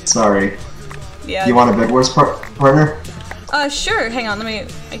 Sorry. Yeah. You want a Bed Wars partner? Sure. Hang on. I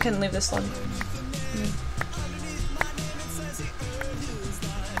couldn't leave this one.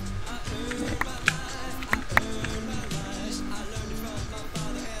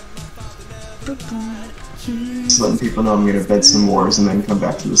 Just letting people know I'm gonna bed some wars and then come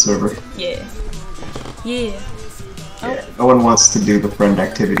back to the server. Yeah. Yeah. Yeah. No one wants to do the friend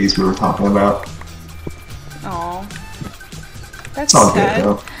activities we were talking about. Aw. It's That's all sad. good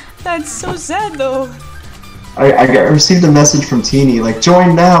though. That's so sad though. I received a message from Teeny, like,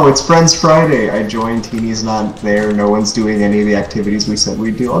 join now, it's Friends Friday. I joined, Teeny's not there, no one's doing any of the activities we said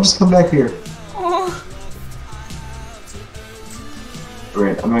we'd do. I'll just come back here. Oh.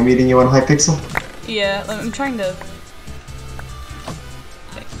 Right, am I meeting you on Hypixel? Yeah, I'm trying to.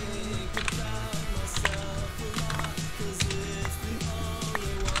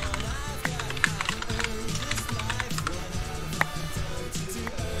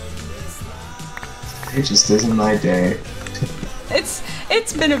 It just isn't my day.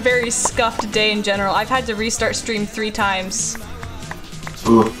 It's been a very scuffed day in general. I've had to restart stream 3 times.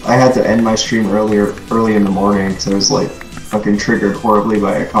 Ooh, I had to end my stream early in the morning because I was like fucking triggered horribly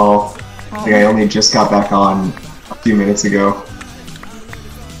by a call. Oh. Like I only just got back on a few minutes ago.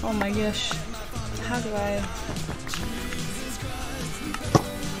 Oh my gosh. How do I...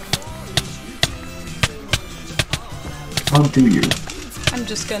 How do you? I'm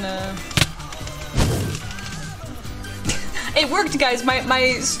just gonna... It worked, guys.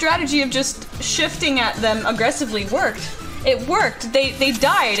 My strategy of just shifting at them aggressively worked. It worked. They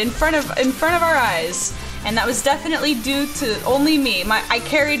died in front of our eyes, and that was definitely due to only me. I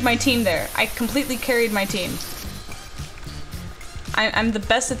carried my team there. I completely carried my team. I'm the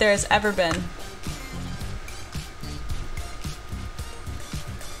best that there has ever been.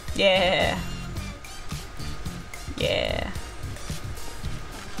 Yeah. Yeah.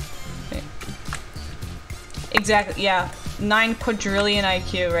 Wait. Exactly. Yeah. 9 quadrillion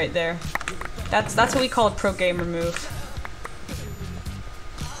IQ right there. That's what we call a pro gamer move.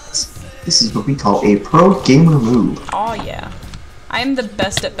 This is what we call a pro gamer move. Oh yeah. I'm the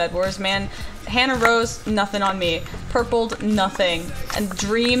best at Bed Wars, man. Hannah Rose, nothing on me. Purpled, nothing. And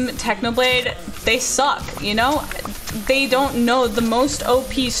Dream, Technoblade, they suck, you know? They don't know the most OP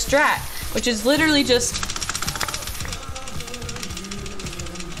strat, which is literally just...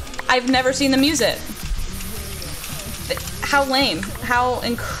 I've never seen them use it. How lame. How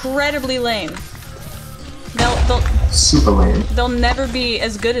incredibly lame. They'll super lame. They'll never be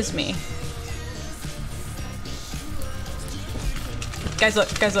as good as me. Guys look,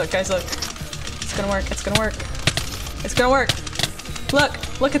 guys look, guys look. It's gonna work, it's gonna work. It's gonna work.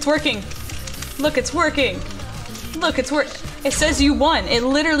 Look, it's working. Look, it's working. Look, it's work. It says you won. It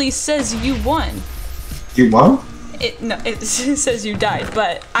literally says you won. You won? No, it says you died,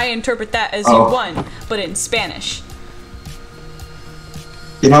 but I interpret that as you won, but in Spanish.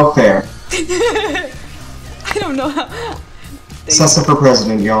 You know, fair. I don't know how. Sessa for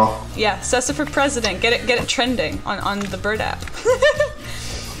president, y'all. Yeah, Sessa for president. Get it trending on the Bird app.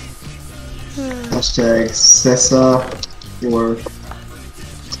 Hashtag Sessa for...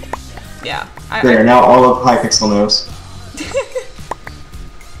 Yeah. There, now all of Hypixel knows.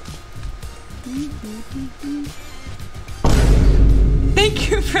 Thank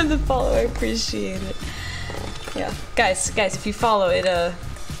you for the follow, I appreciate it. Yeah, guys, if you follow it,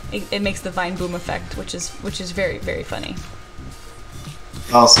 it makes the Vine boom effect, which is very, very funny.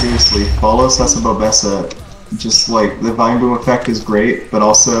 Oh, seriously, follow Sessa Bobessa. Just like, the Vine boom effect is great, but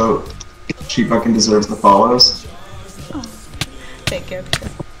also, she fucking deserves the follows. Oh, thank you.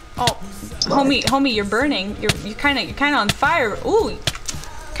 Oh, homie, you're burning. You're kind of on fire. Ooh,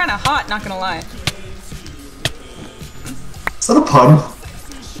 kind of hot. Not gonna lie. Is that a pun?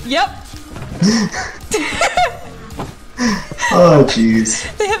 Yep. Oh, jeez.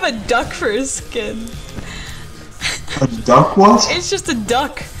 They have a duck for a skin. A duck what? It's just a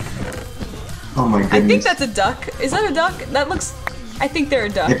duck. Oh my goodness. I think that's a duck. Is that a duck? That looks... I think they're a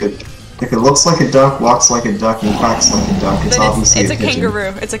duck. If it looks like a duck, walks like a duck, and quacks like a duck, it's obviously it's a a pigeon.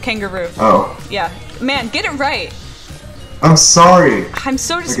 kangaroo. It's a kangaroo. Oh. Yeah. Man, get it right. I'm sorry. I'm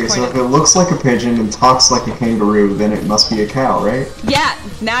so disappointed. Okay, so if it looks like a pigeon and talks like a kangaroo, then it must be a cow, right? Yeah.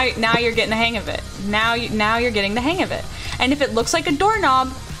 Now you're getting the hang of it. Now you're getting the hang of it. And if it looks like a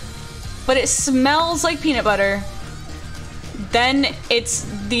doorknob, but it smells like peanut butter, then it's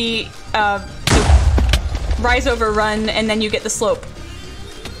the rise over run, and then you get the slope.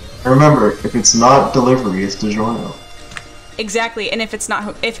 Remember, if it's not delivery, it's DiGiorno. Exactly, and if it's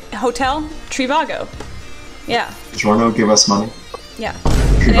not hotel, Trivago. Yeah. DiGiorno, give us money. Yeah.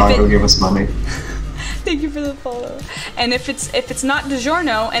 Trivago, give us money. Thank you for the follow. And if it's not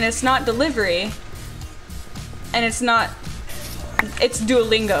DiGiorno and it's not delivery, and it's Duolingo.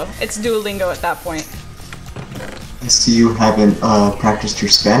 It's Duolingo at that point. I see you haven't practiced your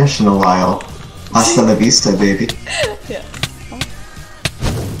Spanish in a while. Hasta la vista, baby. Yeah.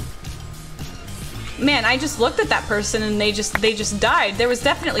 Man, I just looked at that person and they just died. There was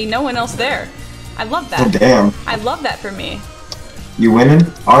definitely no one else there. I love that. Oh damn. I love that for me. You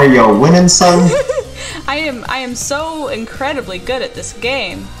winning? Are you winning, son? I am so incredibly good at this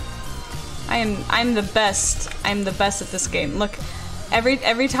game. I'm the best. I'm the best at this game. Look,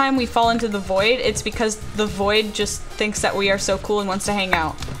 every time we fall into the void, it's because the void just thinks that we are so cool and wants to hang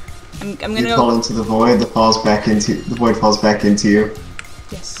out. I'm gonna you fall into the void, the void falls back into you.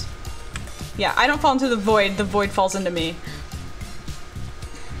 Yes. Yeah, I don't fall into the void falls into me.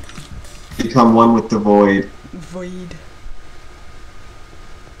 Become one with the void. Void.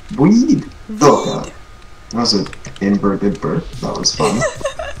 Weed! Oh god. That was an inverted birth. That was fun.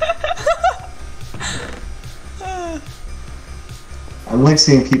 I like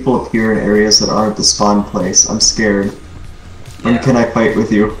seeing people appear in areas that aren't the spawn place. I'm scared. When can I fight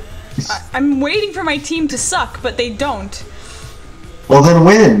with you? I'm waiting for my team to suck, but they don't. Well then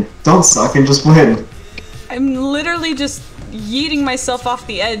win! Don't suck and just win. I'm literally just yeeting myself off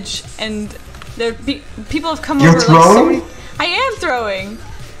the edge, and people have come You're over throwing? like so many. I am throwing.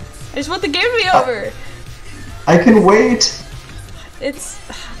 I just want the game to be over. I can wait. It's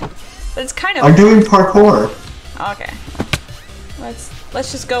kind of. I'm doing parkour. Okay.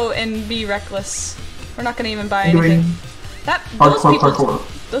 Let's just go and be reckless. We're not gonna even buy I'm doing anything. parkour.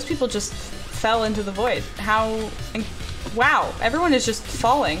 Those people just fell into the void. Wow, everyone is just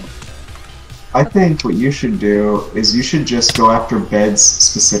falling. I think what you should do is you should just go after beds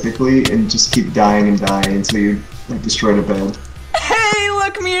specifically and just keep dying and dying until you destroy the bed. Hey,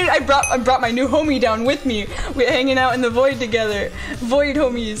 look me! I brought my new homie down with me. We're hanging out in the void together. Void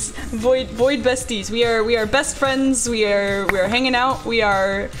homies, void besties. We are best friends. We are hanging out. We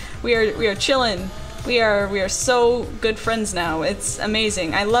are chilling. We are so good friends now. It's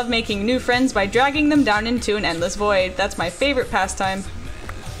amazing. I love making new friends by dragging them down into an endless void. That's my favorite pastime.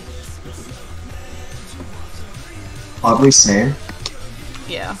 Oddly same.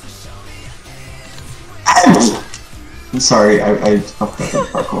 Yeah. I'm sorry, I fucked up in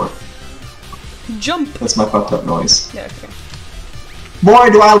parkour. Jump! That's my fucked up noise. Yeah, okay.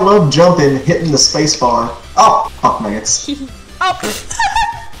 Boy, do I love jumping, hitting the space bar. Oh, fuck nuggets. Up!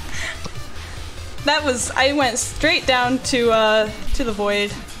 I went straight down to the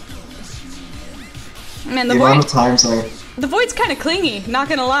void. Man, the amount of times the void's kind of clingy, not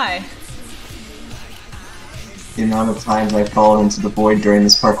gonna lie. The amount of times I've fallen into the void during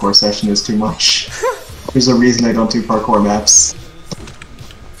this parkour session is too much. There's a reason I don't do parkour maps.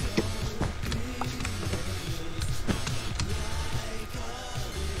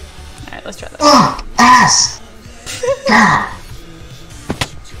 Alright, let's try that. Ah! Ass! God!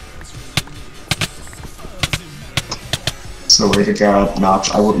 So way to God,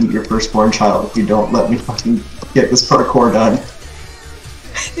 Notch, I will eat your firstborn child if you don't let me fucking get this parkour done.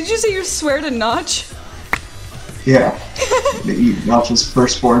 Did you say you swear to Notch? Yeah. To eat Notch's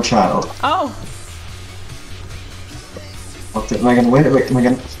firstborn child. Oh. Am I gonna win? Am I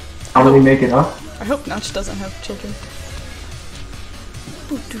gonna finally make it up? I hope Notch doesn't have children.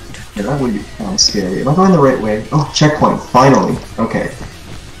 Yeah, that would be kind of scary. Am I going the right way? Oh, checkpoint, finally. Okay.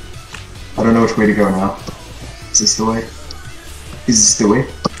 I don't know which way to go now. Is this the way? Is this the way?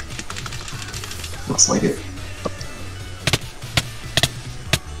 Looks like it.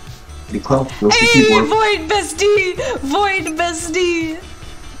 Hey, Void Bestie! Void Bestie!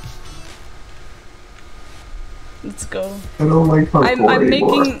 Let's go. I don't like parkour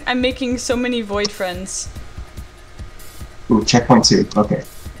anymore. I'm making so many Void friends. Ooh, checkpoint 2. Okay.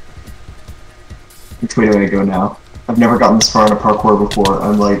 Which way do I go now? I've never gotten this far in a parkour before.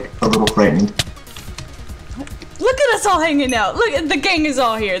 I'm like a little frightened. Look at us all hanging out. Look, the gang is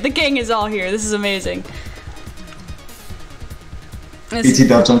all here. The gang is all here. This is amazing. BT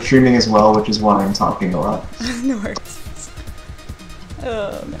Dubs, I'm streaming as well, which is why I'm talking a lot. No worries.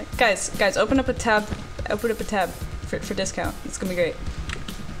 Oh man. Guys, open up a tab. Open up a tab for discount. It's gonna be great.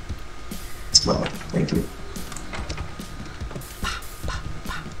 Well, thank you.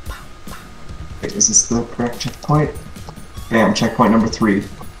 Wait, is this the correct checkpoint? Damn, checkpoint number 3.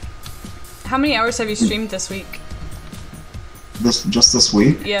 How many hours have you streamed this week? Just this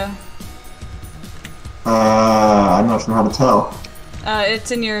week? Yeah. I'm not sure how to tell.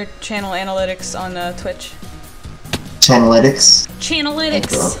 It's in your channel analytics on Twitch. Channelytics?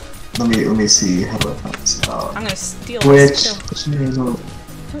 Channelytics. Let me see. How do I find this out? I'm gonna steal Twitch this. channel.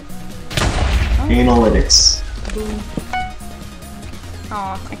 Analytics. Boom.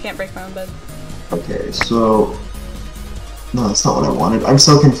 Aw, I can't break my own bed. Okay, so... No, that's not what I wanted. I'm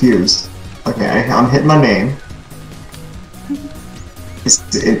so confused. Okay, I'm hitting my name. Is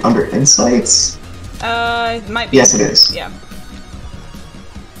it under Insights? It might be. Yes, it is. Yeah.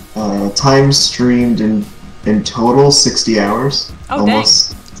 Time streamed in total 60 hours. Oh,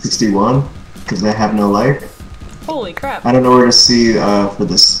 almost 61, because I have no life. Holy crap. I don't know where to see for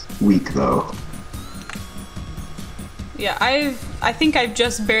this week though. Yeah, I think I've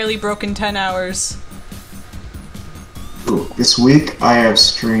just barely broken 10 hours. Ooh, this week I have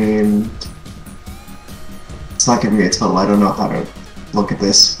streamed. It's not giving me a total. I don't know how to look at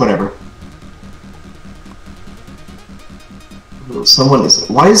this. Whatever. Ooh. Someone is.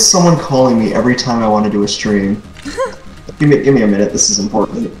 Why is someone calling me every time I want to do a stream? Give me a minute. This is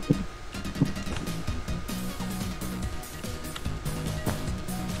important.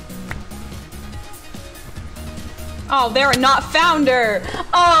 Oh, they're not founder.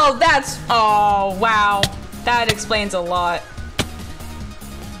 Oh, that's. Oh, wow. That explains a lot.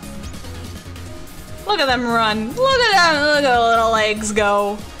 Look at them run. Look at them. Look at their little legs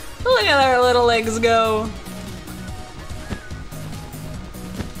go. Look at their little legs go.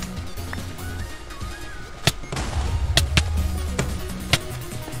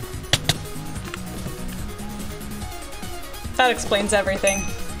 That explains everything.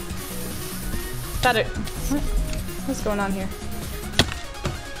 What's going on here?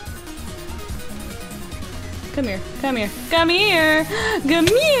 Come here, come here, come here, come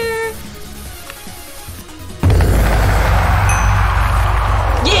here!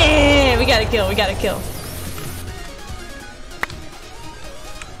 Yeah! We got a kill, we got a kill.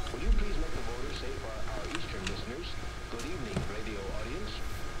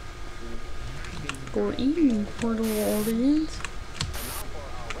 Good evening, portal audience.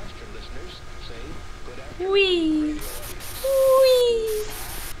 Wee! Wee!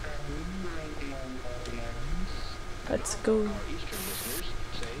 Let's go.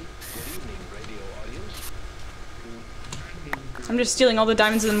 I'm just stealing all the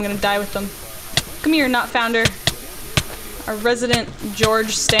diamonds and I'm gonna die with them. Come here, not founder. Our resident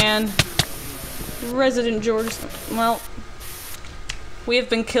George Stan. Resident George. Well, we have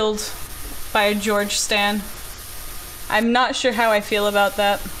been killed by a George Stan. I'm not sure how I feel about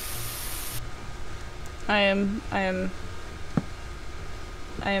that. I am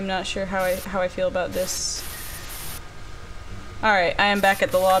not sure how I feel about this. Alright, I am back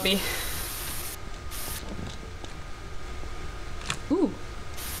at the lobby. Ooh.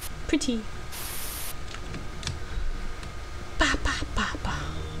 Pretty. Ba ba ba ba.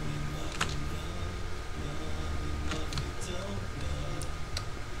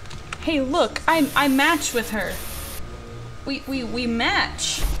 Hey, look, I match with her. We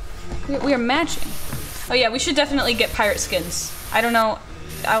match. We are matching. Oh yeah, we should definitely get pirate skins. I don't know.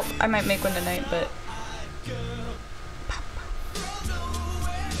 I might make one tonight, but.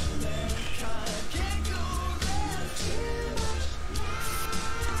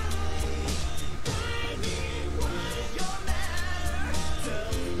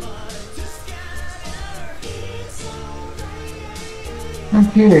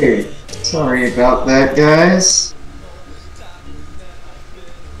 Okay, sorry about that, guys.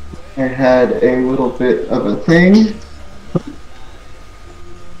 I had a little bit of a thing,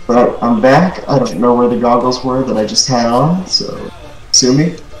 but I'm back. I don't know where the goggles were that I just had on, so sue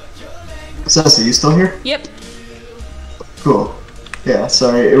me. Sessa, you still here? Yep. Cool. Yeah,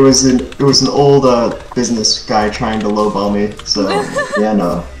 sorry. It was an old business guy trying to lowball me. So yeah,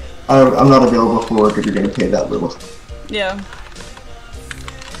 no, I'm not available for work if you're gonna pay that little. Yeah.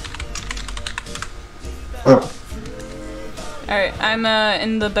 Oh. Alright, I'm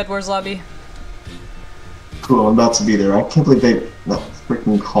in the Bed Wars lobby. Cool, I'm about to be there. I can't believe that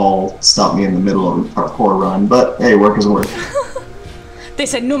freaking call stopped me in the middle of a parkour run, but hey, work is work. They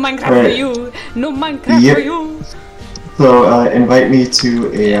said no Minecraft for you! No Minecraft for you! So, invite me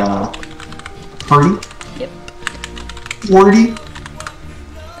to a, party? Yep. Party?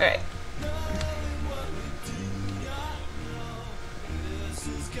 Alright.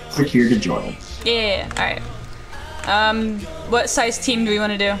 Click here to join. Yeah, alright. What size team do we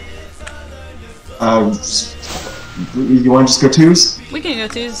want to do? You want to just go twos? We can go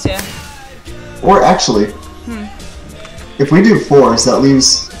twos, yeah. Or actually, if we do fours, that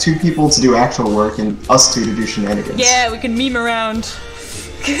leaves 2 people to do actual work and us 2 to do shenanigans. Yeah, we can meme around.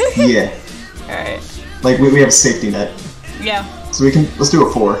 Yeah. Alright. Like, we have a safety net. Yeah. So let's do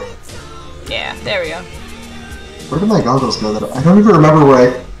a 4. Yeah, there we go. Where did my goggles go? I don't even remember where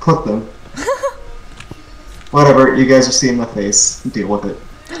I put them. Whatever, you guys are seeing my face. Deal with it.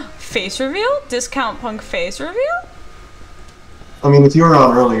 Face reveal? Discount Punk face reveal? I mean, if you were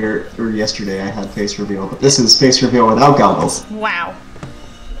on earlier, or yesterday, I had face reveal, but this is face reveal without goggles. Wow.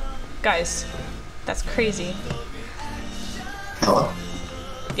 Guys, that's crazy. Hello.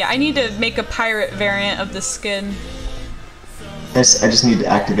 Yeah, I need to make a pirate variant of the skin. I just need to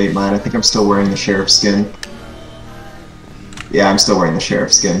activate mine. I think I'm still wearing the sheriff skin. Yeah, I'm still wearing the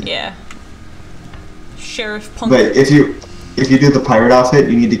sheriff skin. Yeah. Sheriff Punk. But if you do the pirate outfit,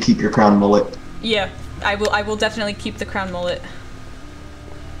 you need to keep your crown mullet. Yeah, I will definitely keep the crown mullet.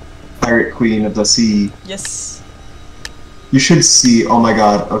 Pirate Queen of the Sea. Yes. You should see. Oh my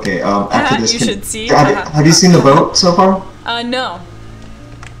God. Okay. After this, you should see. Have you seen the boat so far? No.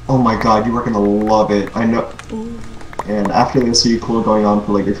 Oh my God, you are gonna love it. I know. Ooh. And after this, are you cool going on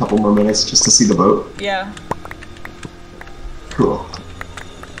for like a couple more minutes just to see the boat? Yeah. Cool.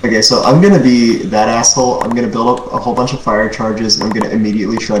 Okay, so I'm gonna be that asshole. I'm gonna build up a whole bunch of fire charges, and I'm gonna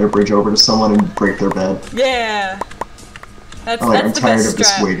immediately try to bridge over to someone and break their bed. Yeah. That's I'm the tired best of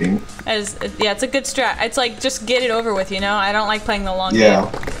this strat. waiting. Yeah, it's a good strat. It's like just get it over with, you know. I don't like playing the long Yeah.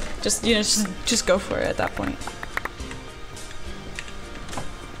 game. Just just go for it at that point.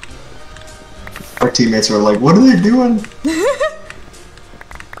 Our teammates are like, "What are they doing?"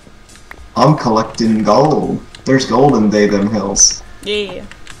 I'm collecting gold. There's gold in them hills. Yeah.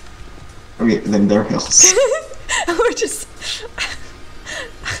 I mean, them their hills. We're just.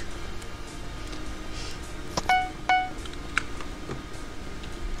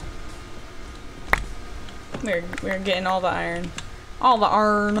 We're getting all the iron. All the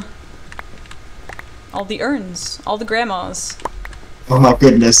iron. All the urns. All the grandmas. Oh my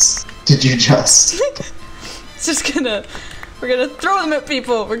goodness. Did you just? It's just gonna... We're gonna throw them at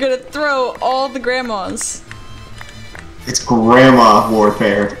people. We're gonna throw all the grandmas. It's grandma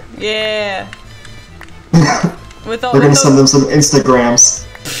warfare. Yeah. With all We're gonna with send them some Instagrams.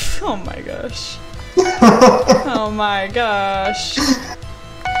 Oh my gosh. Oh my gosh.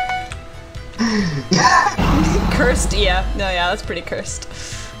 Cursed? Yeah. No, yeah, that's pretty cursed.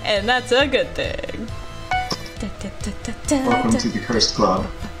 And that's a good thing. Welcome to the Cursed Club.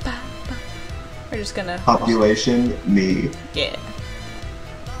 We're just gonna... Population, me. Yeah.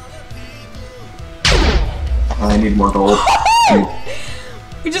 I need more gold.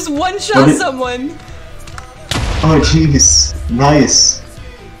 We just one-shot someone! Oh jeez. Nice.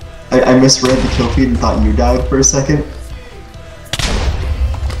 I misread the kill feed and thought you died for a second.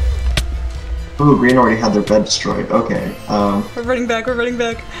 Ooh, green already had their bed destroyed. Okay, We're running back, we're running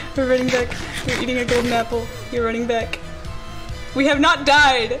back, we're running back. We're eating a golden apple. You're running back. We have not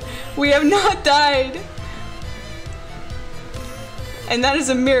died! We have not died! And that is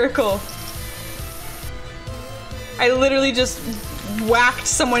a miracle. I literally just whacked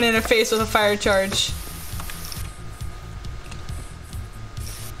someone in the face with a fire charge.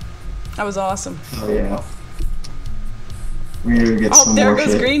 That was awesome. Oh yeah. We need to get some there more goes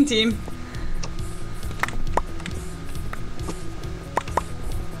shit. green team.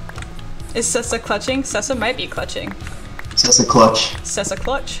 Is Sessa clutching? Sessa might be clutching. Sessa clutch. Sessa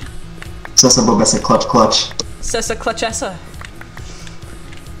clutch. Sessa bobessa clutch clutch. Sessa clutchessa.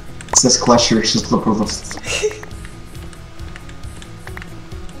 Sessa clutcher.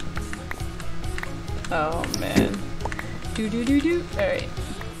 Oh man. Do do do do. Alright.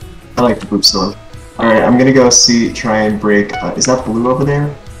 I like the poop storm. Alright, I'm gonna go try and break, is that blue over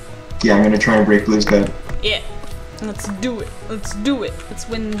there? Yeah, I'm gonna try and break blue's bed. Yeah. Let's do it. Let's do it. Let's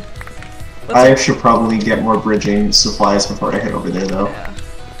win. I should probably get more bridging supplies before I head over there though. Yeah.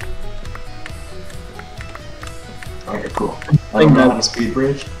 Okay, cool. I don't know how to speed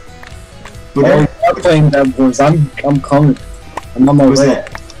bridge. Who I'm that? not playing Dead Wars. I'm coming. I'm on my Who's way.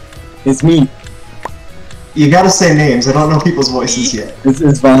 that? It's me. You gotta say names, I don't know people's voices yet.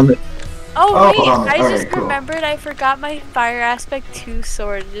 It's Vomit. Oh, Oh, wait, hold on. I Alright, just cool. remembered I forgot my Fire Aspect 2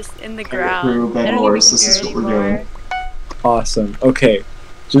 sword just in the ground. Crew, Bed I don't Wars, even this is care what we're anymore. doing. Awesome. Okay.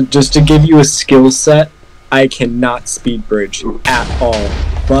 Just to give you a skill set, I cannot speed bridge at all.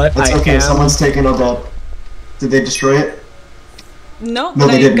 But That's I okay, am. someone's taken Odette. Did they destroy it? No, No, but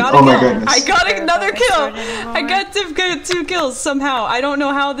they I didn't. got a Oh my kill. goodness. I got Care another about my kill. sword anymore. I got to get 2 kills somehow. I don't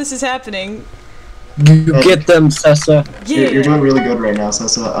know how this is happening. You get them, Sessa. Yeah. You're doing really good right now,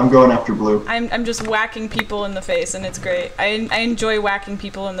 Sessa. I'm going after blue. I'm just whacking people in the face, and it's great. I enjoy whacking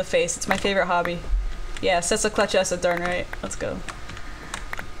people in the face. It's my favorite hobby. Yeah, Sessa clutch Essa, darn right. Let's go.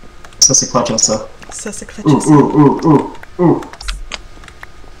 Sessa clutch Essa. Sessa clutch Ooh, Essa. ooh, ooh, ooh, ooh.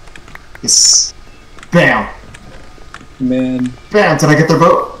 Yes. Bam! Man. Bam! Did I get their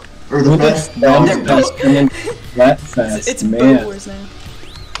boat? Or the Look bed? at No, that fast coming that fast, It's man. Boat Wars now.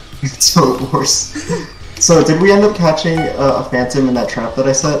 it's boat wars. So, did we end up catching a phantom in that trap that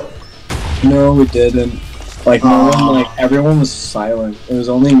I set? No, we didn't. Like everyone was silent. It was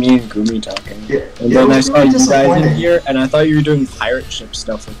only me and Gumi talking. Yeah, And yeah, then it I was saw really you guys in disappointing. here, and I thought you were doing pirate ship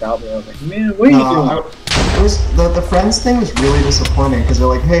stuff without me. I was like, man, what are you doing? It was the friends thing was really disappointing because they're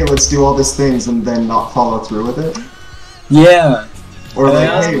like, hey, let's do all these things and then not follow through with it. Yeah. Or And like,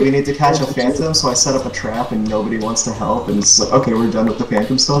 I asked hey, you- we need to catch a phantom, so I set up a trap and nobody wants to help, and it's like, okay, we're done with the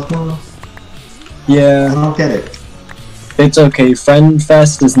phantom stuff now. I Yeah. don't get it. It's okay. Friend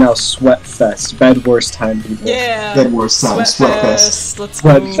Fest is now Sweat Fest. Bed Wars time, people. Yeah. Bed Wars time, Sweatfest. Let's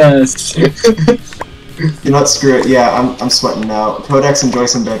Sweat go. Fest. You know what? Screw it. Yeah, I'm sweating now. Codex, enjoy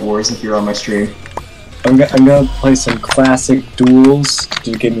some Bed Wars if you're on my stream. I'm gonna play some classic duels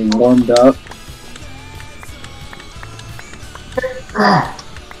to get me warmed up.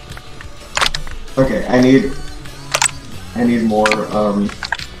 Okay, I need more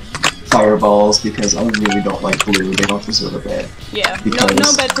fireballs because I really don't like blue. They don't deserve a bed. Yeah. Because,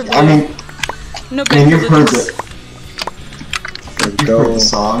 No bed for blue. I mean, no bed you've for heard blue. You've heard the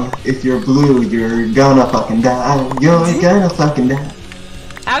song. If you're blue, you're gonna fucking die. You're gonna fucking die.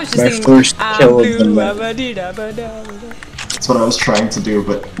 I was just My thinking, first kill of the night. That's what I was trying to do,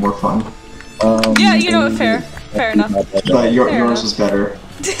 but more fun. Yeah, you know what? Fair enough. But yours was better.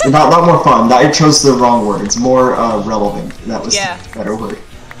 not more fun. I chose the wrong word. It's more relevant. That was a better word.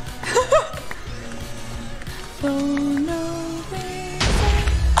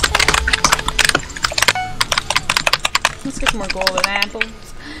 Let's get some more golden apples.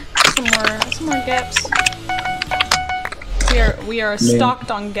 Some more gaps. We are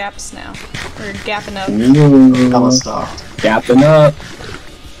stocked on gaps now. We're gapping up. I'm stocked. Gapping up.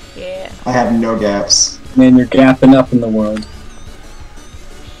 Yeah. I have no gaps. Man, you're gapping up in the world.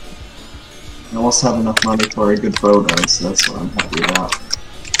 I almost have enough money for a good bow gun, so that's what I'm happy about.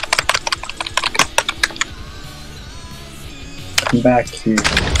 Come back here.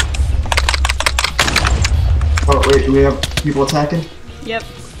 Oh wait, do we have people attacking? Yep.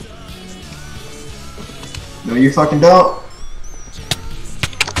 No, you fucking don't.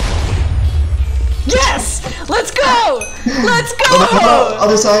 Yes! Let's go! Let's go! No,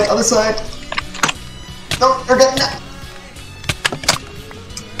 other side, other side. No, they're getting that.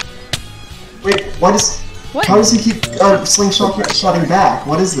 Wait, why does? What? How does he keep slingshotting back?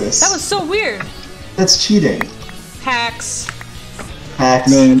 What is this? That was so weird. That's cheating. Hacks.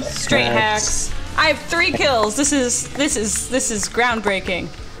 Hacks. Man, Straight hacks. I have 3 kills. This is groundbreaking.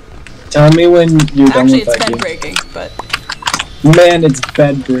 Tell me when you're done Actually, with it's that bed game. breaking, but Man, it's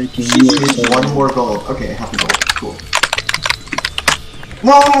bed breaking. One more gold. Okay, half a gold. Cool.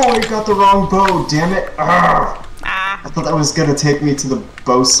 No, I got the wrong bow. Damn it! Arrgh. I thought that was gonna take me to the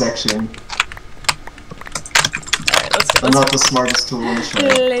bow section. Alright, let's go. I'm not the smartest tool in the show.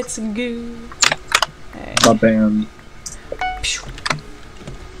 Let's go. Ba-bam.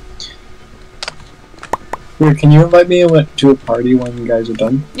 Here, can you invite me to a party when you guys are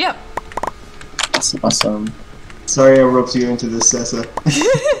done? Yep. Awesome. Sorry I roped you into this, Sessa.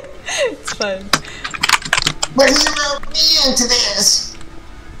 It's fun. Why did you rope me into this?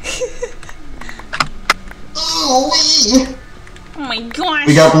 Oh, wee! Oh my gosh.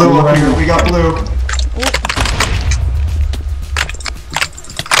 We got blue over here. We got blue.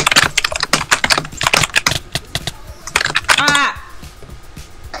 Ah!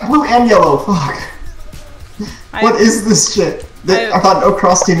 Blue and yellow. Fuck. What is this shit? I thought no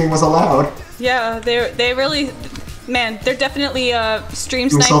cross teaming was allowed. Yeah, they really, man, they're definitely stream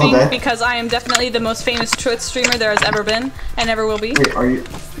You saw sniping that? because I am definitely the most famous Twitch streamer there has ever been and ever will be. Wait, are you?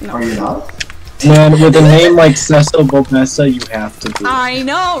 No. Are you not? Man, with a name like Sessa Bobessa, you have to do it. I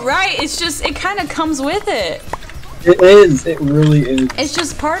know, right? It's just, it kind of comes with it. It is. It really is. It's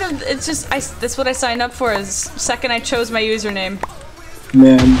just part of, it's just, that's what I signed up for is second I chose my username.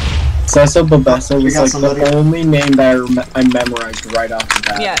 Man, Sessa Bobessa We was got like somebody. the only name that I memorized right off the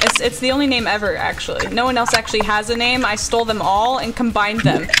bat. Yeah, it's the only name ever, actually. No one else actually has a name. I stole them all and combined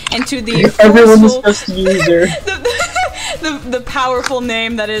them into the Everyone is forceful- just a user. the powerful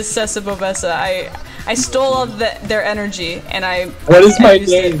name that is Sessa Bobessa. I stole all their energy and I. What is I my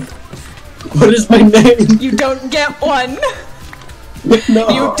used it. name? What is my name? You don't get one. No.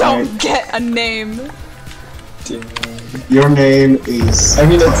 You don't get a name. Your name is. I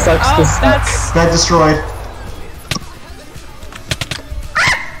mean, it sucks Oh, to suck. that's. Bed destroyed.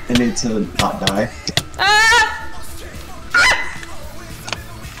 I need to not die. Ah!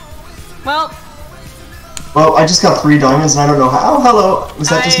 Well, Well, I just got 3 diamonds and I don't know how. Oh, hello. Was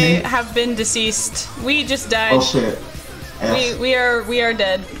that just I me? have been deceased. We just died. Oh shit. F. We are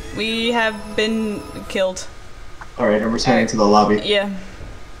dead. We have been killed. Alright, I'm returning to the lobby. Yeah.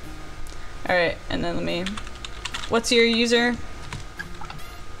 Alright, and then let me. What's your user?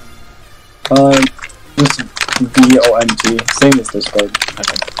 Just VONT. Same as Discord.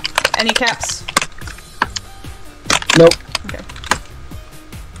 Okay. Any caps? Nope. Okay.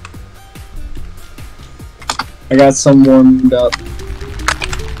 I got some warmed up.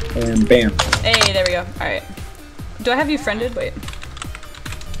 And bam. Hey, there we go. Alright. Do I have you friended? Wait.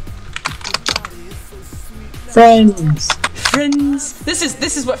 Friends! Friends. This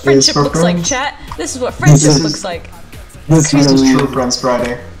is what friendship for looks like, friends. chat. This is what friendship is- looks like. This This is really True Friends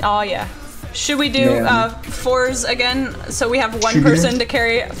Friday. Oh yeah. Should we do Man. 4s again so we have one Should we? person to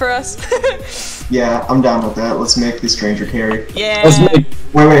carry for us? Yeah, I'm down with that. Let's make the stranger carry. Yeah. Let's make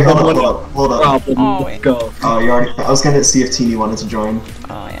Wait, hold up. problem. Oh, wait. Go. Oh, you already. I was gonna see if Teeny wanted to join,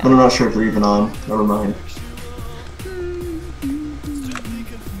 Oh yeah. but I'm not sure if they're even on. Never mind.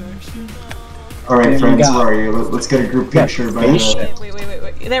 Alright, You friends, got- where are you? Let's get a group picture by the...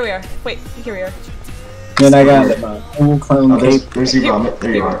 Wait. There we are. Wait, here we are. Then I got my cool clown Oh, cape. there's your vomit.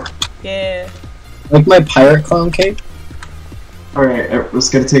 There you are. Yeah. Like my pirate clown cape. Alright, let's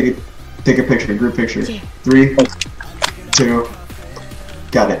get take a picture, group picture. 3, 2,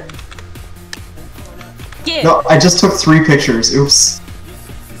 got it. Yeah. No, I just took 3 pictures. Oops.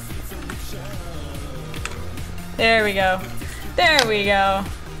 There we go. There we go.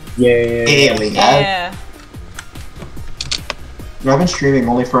 Yeah. There we go. Yeah. I've been streaming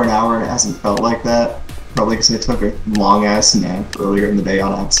only for an hour and it hasn't felt like that. Probably because I took a long ass nap earlier in the day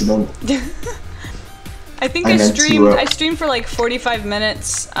on accident. I think I I meant to, streamed for like 45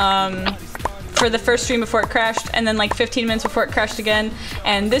 minutes for the first stream before it crashed, and then like 15 minutes before it crashed again.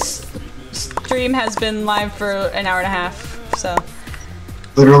 And this stream has been live for an hour and a half. So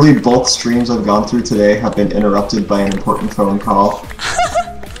Literally both streams I've gone through today have been interrupted by an important phone call.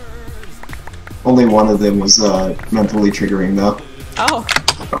 Only one of them was mentally triggering though. oh,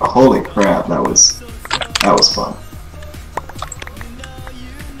 Holy crap, that was fun.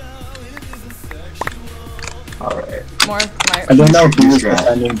 Alright. more my. I don't know who was Strat.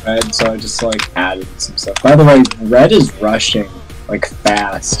 defending red, so I just like added some stuff. By the way, red is rushing like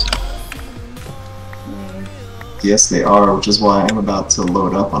fast. Yes, they are, which is why I'm about to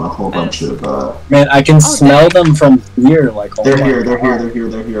load up on a whole bunch of. Man, I can smell them from here. Like oh They're my here. They're God. here. They're here.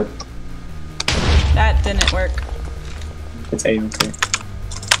 They're here. That didn't work. It's A-okay.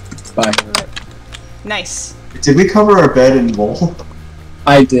 Bye. Nice. Did we cover our bed in wool?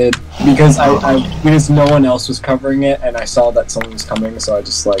 I did because because no one else was covering it, and I saw that someone was coming, so I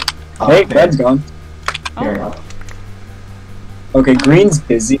just like, hey, Okay. red's gone. Fair enough. Okay, green's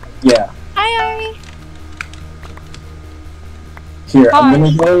busy. Yeah. Hi, Ari. Here, Hi. I'm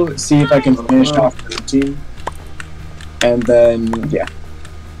gonna go see if I can finish off the team, and then yeah.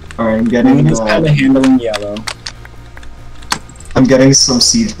 Alright, I'm getting. Green is kind of handling yellow. I'm getting some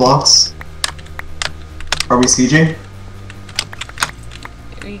siege blocks. Are we sieging?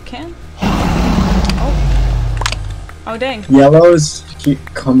 We can. Oh. Oh dang. Yellows keep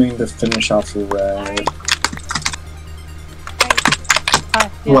coming to finish off red. Hi.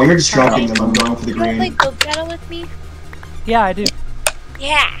 While you're distracting them, I'm going for the You want to play green. Go Battle with me? Yeah, I do.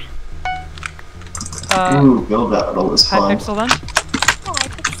 Yeah. Ooh, build battle was Hi, fun. Pixel then. Oh, I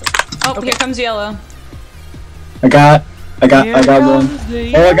picked it. Oh, here comes yellow. I got Here one. comes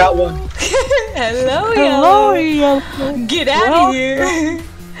the Oh, I got one. Hello, Hello, yellow. yellow. Get out of here.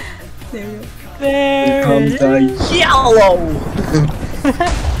 There we go. Here There comes it is. the yellow.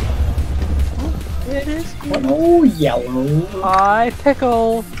 It is. Oh, yellow. Hi,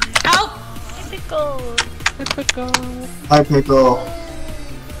 Pickle. Ow! Pickle. Pickle. Hi, Pickle.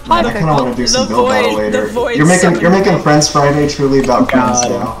 Hi, Man, I kind of want to do some The build battle void- later. the void You're summoned making me. Friends Friday truly about friends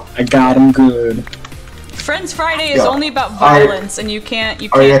Got him. now. I got him good. Friends Friday is Yeah. only about I- violence, and you can't. I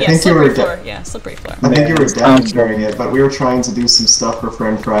think you slippery were floor. Yeah, slippery floor. I think you were Man, demonstrating it, but we were trying to do some stuff for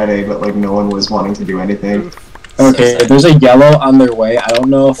Friend Friday, but like no one was wanting to do anything. Okay, sad. there's a yellow on their way. I don't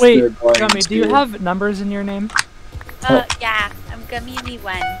know if Wait, they're going Gummy, to. do you have numbers in your name? Yeah. I'm gonna give me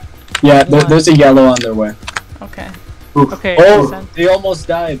one. Yeah, there's a yellow on their way. Okay. Oof. Okay. Oh, send- they almost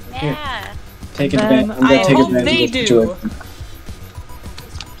died. Here, Yeah. take Then advantage. I'm gonna I take hope advantage they of the do. situation.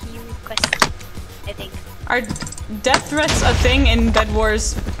 Can you request? I think. Are death threats a thing in Bed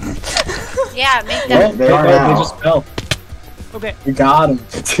Wars? Yeah. Make Well, them. They are they now. just fell. Okay. We got him.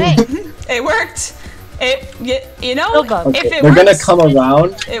 Hey. It worked. You know, Well done. Okay, if it they're gonna works, come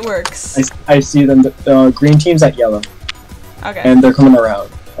around. it works. I see them. The green team's at yellow, Okay. and they're coming around.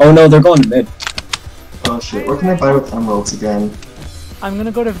 Oh no, they're going to mid. Oh shit, what can I buy with emeralds again? I'm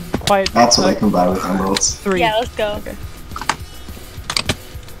gonna go to quiet. That's what I can buy with emeralds. 3. Yeah. Let's go.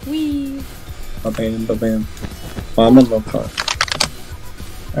 Wee. Ba-bam, ba-bam. Oh, I'm in low car.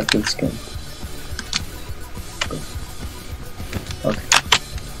 After this game. Okay.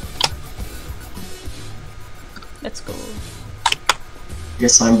 Let's go. I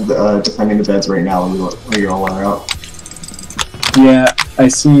guess I'm defending the beds right now while you all are out. Yeah, I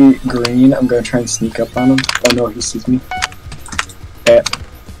see green. I'm gonna try and sneak up on him. Oh no, he sees me.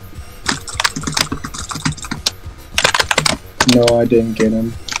 No, I didn't get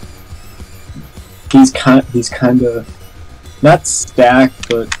him. He's kind of not stacked,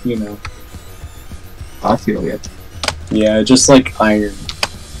 but you know, I feel it. yeah, just like iron.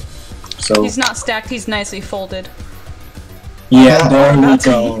 So He's not stacked. He's nicely folded. yeah, there we That's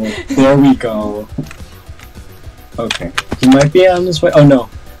go. There we go. Okay, he might be on his way. Oh no,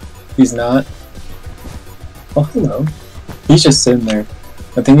 he's not. Oh hello. He's just sitting there.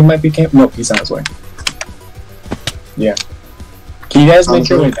 I think he might be camp. Nope, he's on his way. Yeah. Can you guys make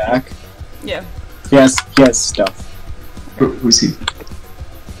your way back? Yeah. He has stuff. Who's he?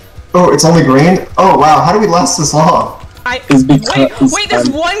 Oh, it's only green? Oh wow, how do we last this long? Wait, there's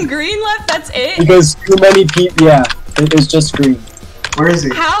one green left? That's it? Because too many people, yeah. It's just green. Where is he?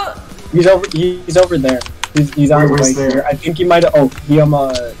 How? He's over there. He's on right here. I think he might have, he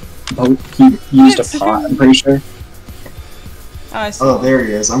used a pot, I'm pretty sure. Oh, I see. Oh, there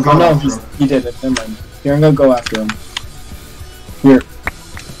he is. I'm going after him. He did it. Never mind. Here, I'm gonna go after him. Here.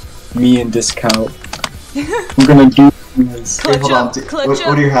 Me and discount. I'm gonna do this. Wait, hold on.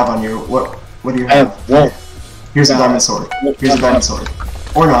 What do you have on you? What do you have? I have wool. Here's a diamond sword. Here's a diamond sword.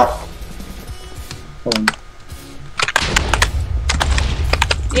 Or not. Hold on.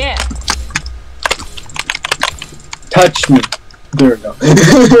 Yeah. Touch me. There we go. Get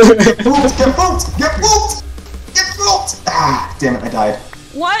fooled! Get fooled! Get fooled! Get fooled! Ah, damn it, I died.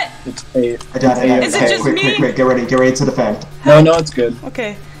 What? I died. Is it just quick, me? quick, get ready to defend. No, it's good.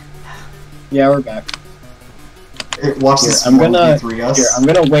 Okay. Yeah, we're back. Watch this. I'm gonna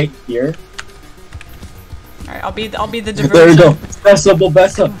wait here. Alright, I'll be the diversion. There we go. Bessa,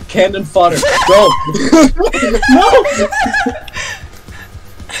 Bessa, cannon fodder. Go. No.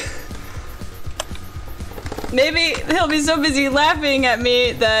 Maybe he'll be so busy laughing at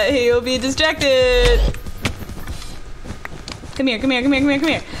me that he'll be distracted. Come here. Come here,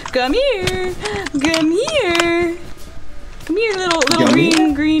 little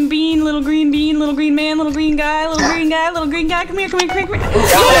green bean, little green man, little green guy. Come here.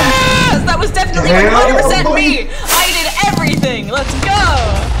 Yes! That was definitely 100% me. I did everything. Let's go.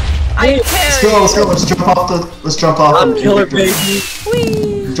 Let's go. Let's jump off. I'm killer, baby.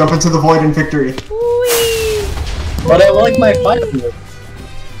 Whee! Jump into the void in victory. Whee! But I like my firewood.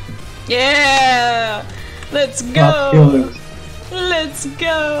 Yeah. Let's go. Let's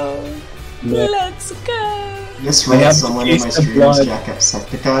go. Yeah. Let's go. This ran someone in my stream is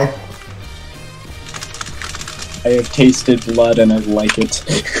Jacksepticeye. I have tasted blood and I like it.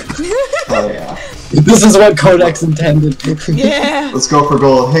 Oh yeah. This is what Codex intended. Yeah. Let's go for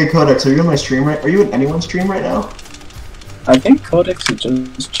gold. Hey Codex, are you in my stream right? Are you in anyone's stream right now? I think Codex is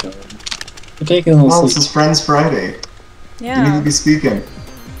just chilling. We're taking a little Oh, this sleep. is Friends Friday. Yeah. You need to be speaking.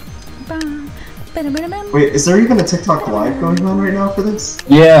 Wait, is there even a TikTok live going on right now for this?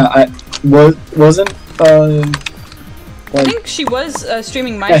 Yeah, wasn't I think she was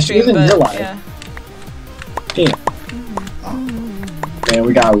streaming my stream, she was in but real life. yeah. Damn. Man,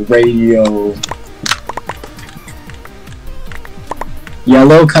 we got radio.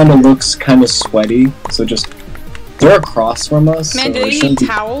 Yellow kind of looks kind of sweaty, so just they're across from us. Man, so do they shouldn't need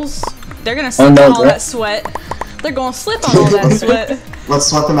be... towels? They're gonna slip on all that sweat. They're gonna slip on all that sweat. Let's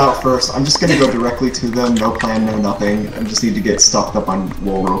sweat them out first. I'm just gonna go directly to them, no plan, no nothing. I just need to get stocked up on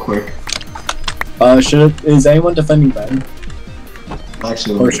wool real quick. Is anyone defending bed?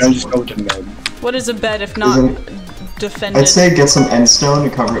 Actually, Or should I just go to mid? What is a bed if not defended? I'd say get some endstone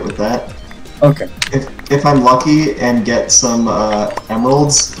and cover it with that. Okay. If I'm lucky and get some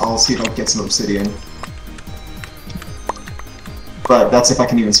emeralds, I'll see if I can get some obsidian. But that's if I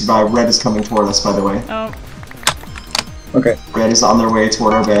can even survive. Red is coming toward us, by the way. Oh. Okay. Red is on their way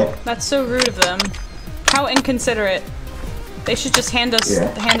toward our bed. That's so rude of them. How inconsiderate. They should just hand us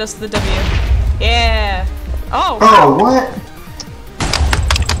the W. Yeah. Oh. Oh, what?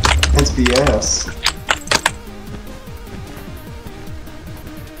 That's BS.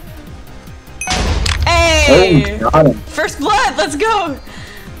 Hey! Oh, got him. First blood, let's go!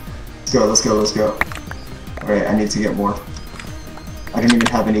 Let's go. Alright, I need to get more. I don't even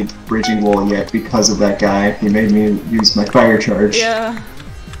have any bridging wool yet because of that guy. He made me use my fire charge. Yeah.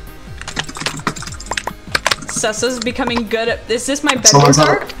 Sessa's becoming good at. Is this my Bed Someone's Wars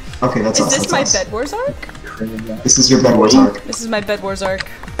arc? Okay, that's us. Is this my us. Bed Wars arc? This is your Bed Wars arc. This is my Bed Wars arc.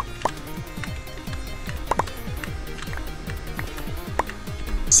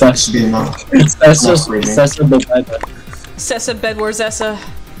 Should be enough. Sessa Bobeda. Sessa Bed Wars Essa.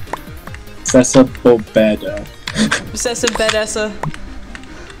 Sessa Bobeda. Sessa Bedessa.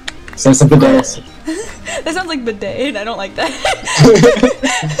 Sessa Bedessa. That sounds like bidet, and I don't like that.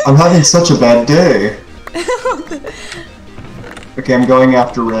 I'm having such a bad day. Okay, I'm going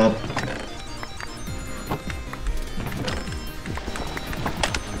after red.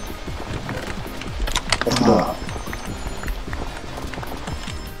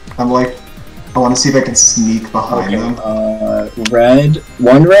 I'm like, I want to see if I can sneak behind them. Red.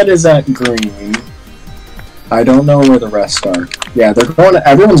 One red is at green. I don't know where the rest are. Yeah, they're going.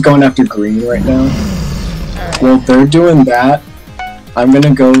 Everyone's going after green right now. Alright. Well, they're doing that. I'm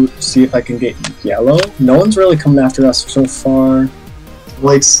gonna go see if I can get yellow. No one's really coming after us so far.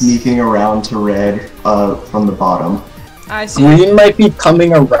 Like sneaking around to red from the bottom. I see. Green might be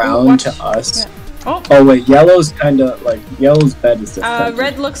coming around to us. Yeah. Oh. Oh wait, yellow's kinda like yellow's bed is different.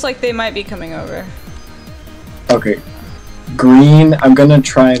 Red looks like they might be coming over. Okay. Green, I'm gonna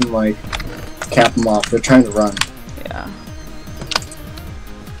try and like cap them off. They're trying to run. Yeah.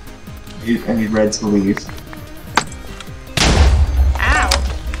 I need red to leave. Ow!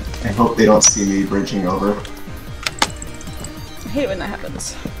 I hope they don't see me bridging over. I hate it when that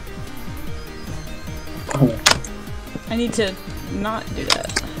happens. Oh. I need to not do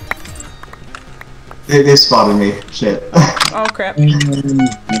that. They spotted me. Shit. Oh crap.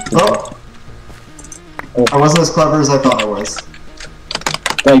 Oh. I wasn't as clever as I thought I was.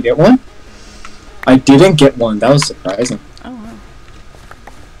 Did I get one? I didn't get one. That was surprising. Oh wow.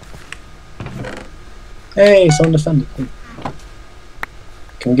 Hey, someone defended.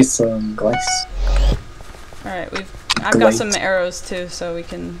 Can we get some glass? Alright, I've got some arrows too, so we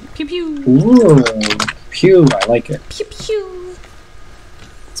can pew pew. Ooh, pew! I like it. Pew pew.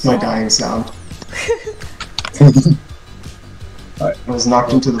 It's my dying sound. I was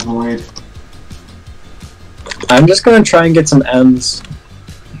knocked into the void. I'm just gonna try and get some M's.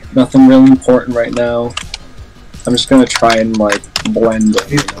 Nothing really important right now. I'm just gonna try and like blend it. I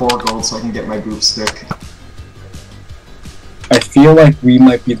need 4 gold so I can get my boop stick. I feel like we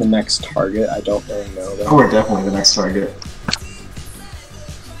might be the next target. I don't really know though. Oh, we're definitely the next target.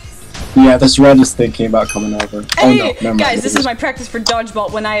 Yeah, this red is thinking about coming over. Hey, oh no, never mind. guys, this is my practice for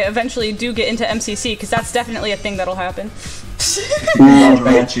dodgeball when I eventually do get into MCC, because that's definitely a thing that'll happen. Dodge a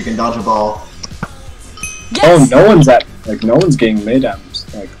bench, you can dodge a ball. Yes! Oh, no one's getting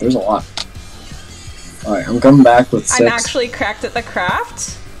mid-M's. Like, there's a lot. Alright, I'm coming back with 6. I'm actually cracked at the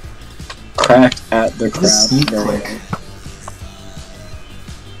craft. Cracked at the craft. Sneak click.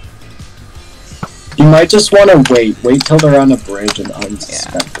 You might just want to wait till they're on a bridge and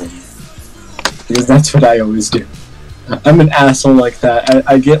unsuspecting. Yeah. Because that's what I always do. I'm an asshole like that.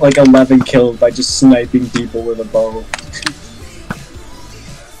 I get like 11 kills by just sniping people with a bow.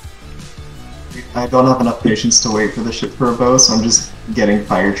 I don't have enough patience to wait for the shit for a bow, so I'm just getting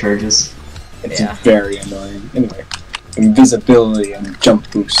fire charges. It's very annoying. Anyway, invisibility and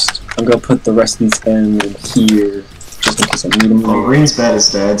jump boost. I'm gonna put the rest of these in here, just in case I need them. Oh, green's bed is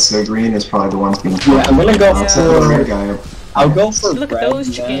dead, so green is probably the one being. Yeah, I'm gonna go for the red guy. I'll go for Look red. at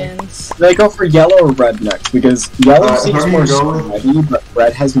those chickens. Should I go for yellow or red next? Because yellow seems more steady, but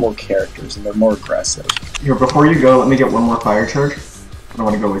red has more characters and they're more aggressive. Here, before you go, let me get one more fire charge. I don't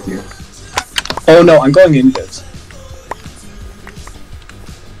want to go with you. Oh no, I'm going invis.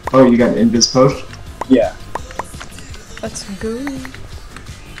 Oh, you got an invis post? Yeah. Let's go.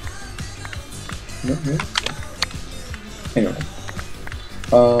 Anyway.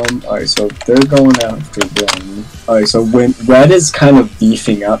 Alright, so they're going after one. Alright, so when red is kind of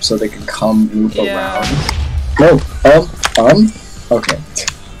beefing up so they can come move around. Go! Okay.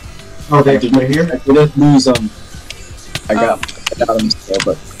 Oh, they right here? I didn't lose them. I got them still,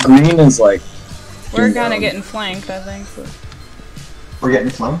 but green is like... We're kinda getting flanked, I think. So. We're getting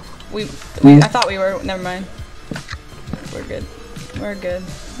flanked? I thought we were. Never mind. We're good. We're good.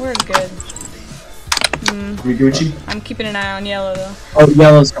 We're good. We Gucci? I'm keeping an eye on yellow though. Oh,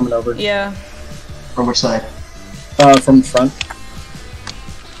 yellow's coming over. Yeah. From which side? From the front.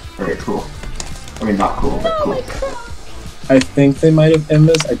 Okay, cool. I mean, not cool, but cool. I think they might have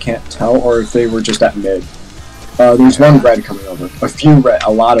invis, I can't tell, or if they were just at mid. There's one red coming over.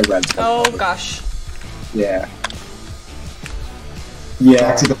 A lot of reds coming over. Gosh. Yeah. Yeah.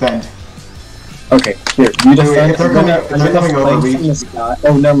 Back to defend. Okay, here, you defend. If they're coming over,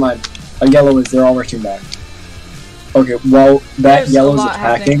 oh, never mind. A yellow is, they're all rushing back. Okay, well, that yellow's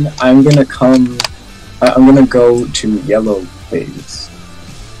attacking. I'm gonna go to yellow base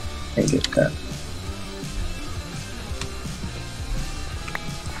and get that.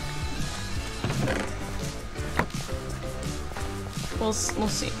 We'll see.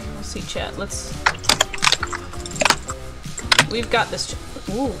 We'll see, chat. We've got this.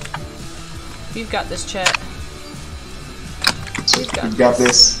 Ooh. We've got this, chat. We've got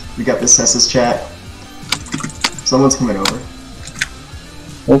this. We got this, Sessa's chat. Someone's coming over.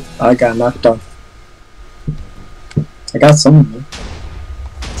 Oh, I got knocked off. I got some of them.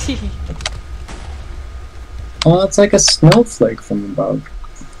 Oh, it's like a snowflake from above.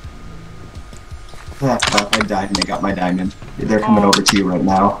 Ah, fuck, I died and they got my diamond. They're coming over to you right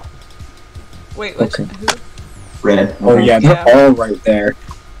now. Wait, which? Okay. Who? Red. Oh yeah, they're all right there.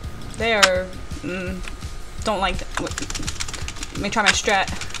 They are. Don't like that. Let me try my strat.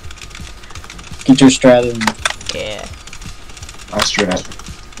 Get your strat in. Yeah. Our strat.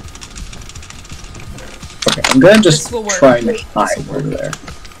 Okay, I'm gonna just try and hide over there.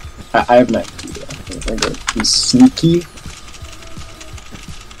 I have no idea. I'm gonna be sneaky.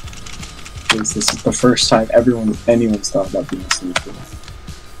 guys, this is the first time anyone's thought about being sneaky.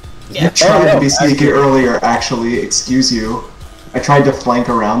 Yeah. I tried to be sneaky earlier, actually. Excuse you. I tried to flank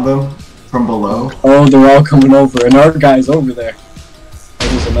around them from below. Oh, they're all coming over, and our guy's over there. Oh,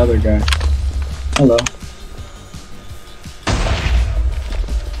 there's another guy. Hello.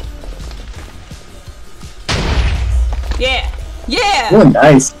 Yeah. Yeah. Oh,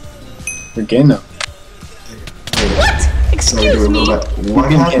 nice. We're getting them. What? Excuse me.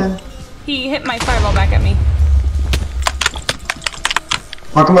 What happened? He hit my fireball back at me.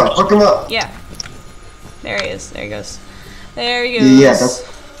 Fuck him up, fuck him up! Yeah. There he is. There he goes. There he goes. Yeah, that's...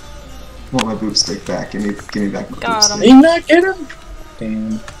 I want my boot stick back. Give me back my boot stick. Did you not get him?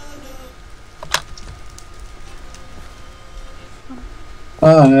 Damn.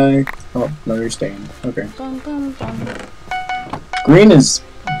 Bye. Oh, no, you're staying. Okay. Green is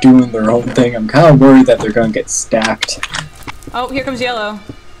doing their own thing. I'm kind of worried that they're gonna get stacked. Oh, here comes yellow.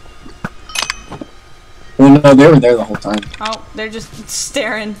 Well, no, they were there the whole time. Oh, they're just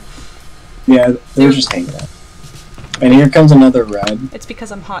staring. Yeah, they were just hanging out. And here comes another red. It's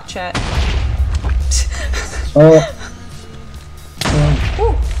because I'm hot, chat. Oh.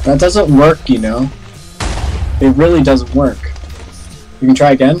 That doesn't work, you know. It really doesn't work. You can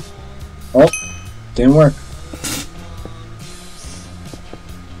try again. Oh, didn't work.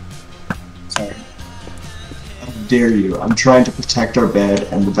 Sorry. How dare you? I'm trying to protect our bed,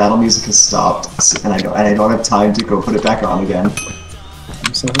 and the battle music has stopped, and I don't have time to go put it back on again.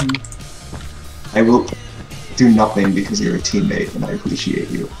 I'm sorry. I will do nothing because you're a teammate, and I appreciate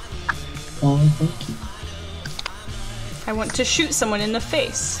you. Oh, thank you. I want to shoot someone in the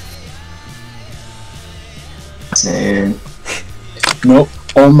face. Same. Nope.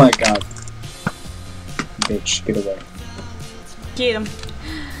 Oh my god. Bitch, get away. Get him.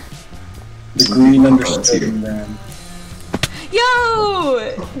 The green understood and ran.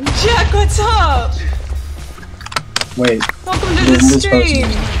 Yo! Jack, what's up? Wait. Welcome to the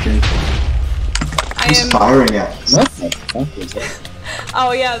stream. Who's firing at us? What the fuck was that?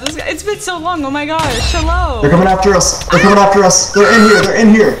 Oh yeah, this guy, it's been so long. Oh my gosh, hello. They're coming after us. They're coming after us. They're in here. They're in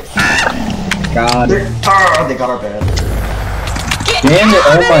here. God. They got our bed. Damn it!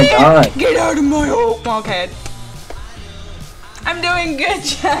 Oh my god. Get out of my home. Okay. I'm doing good,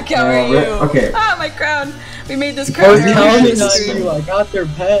 Jack. How are you? Okay. Ah, my crown. We made this I crown. was counting on you. I got their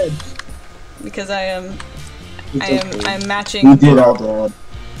bed. Because I am Okay. I'm matching. We did all that.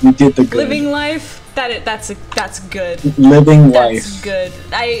 We did the good. Living life. That's good. Living life. That's good.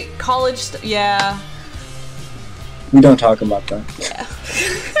 Yeah. We don't talk about that. Yeah.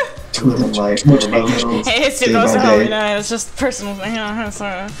 Living life. Hey, it's Day supposed by to day. it's just personal thing.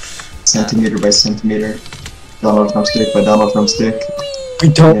 Sorry. Centimeter by centimeter. Donald Trump stick by Donald Trump stick. We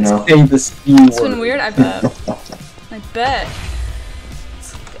don't You know. say the C It's word. been weird. I bet. I bet.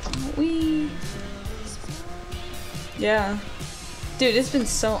 Yeah. Dude, it's been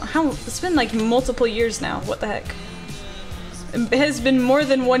it's been like multiple years now. What the heck? It has been more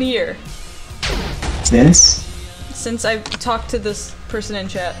than 1 year since I've talked to this person in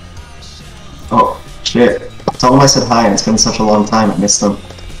chat. Oh, shit. Tell them I said hi, and it's been such a long time, I missed them.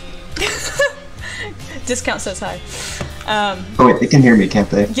 Discount says hi. Oh wait, they can hear me, can't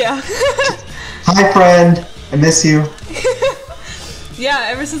they? Yeah. Hi friend! I miss you. Yeah,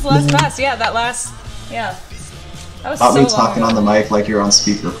 ever since the last pass. Yeah, that last... Yeah. That was Not so me long talking ago. on the mic like you're on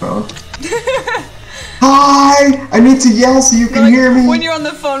speakerphone. Hi! I need to yell so you can Like, hear me! when you're on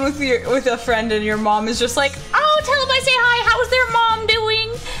the phone with a friend and your mom is just like, oh, tell them I say hi. How's their mom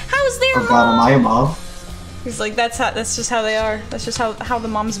doing? How's their Oh mom? god, am I a mom? He's like, that's just how they are. That's just how the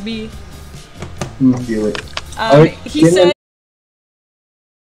moms be. I feel it. He said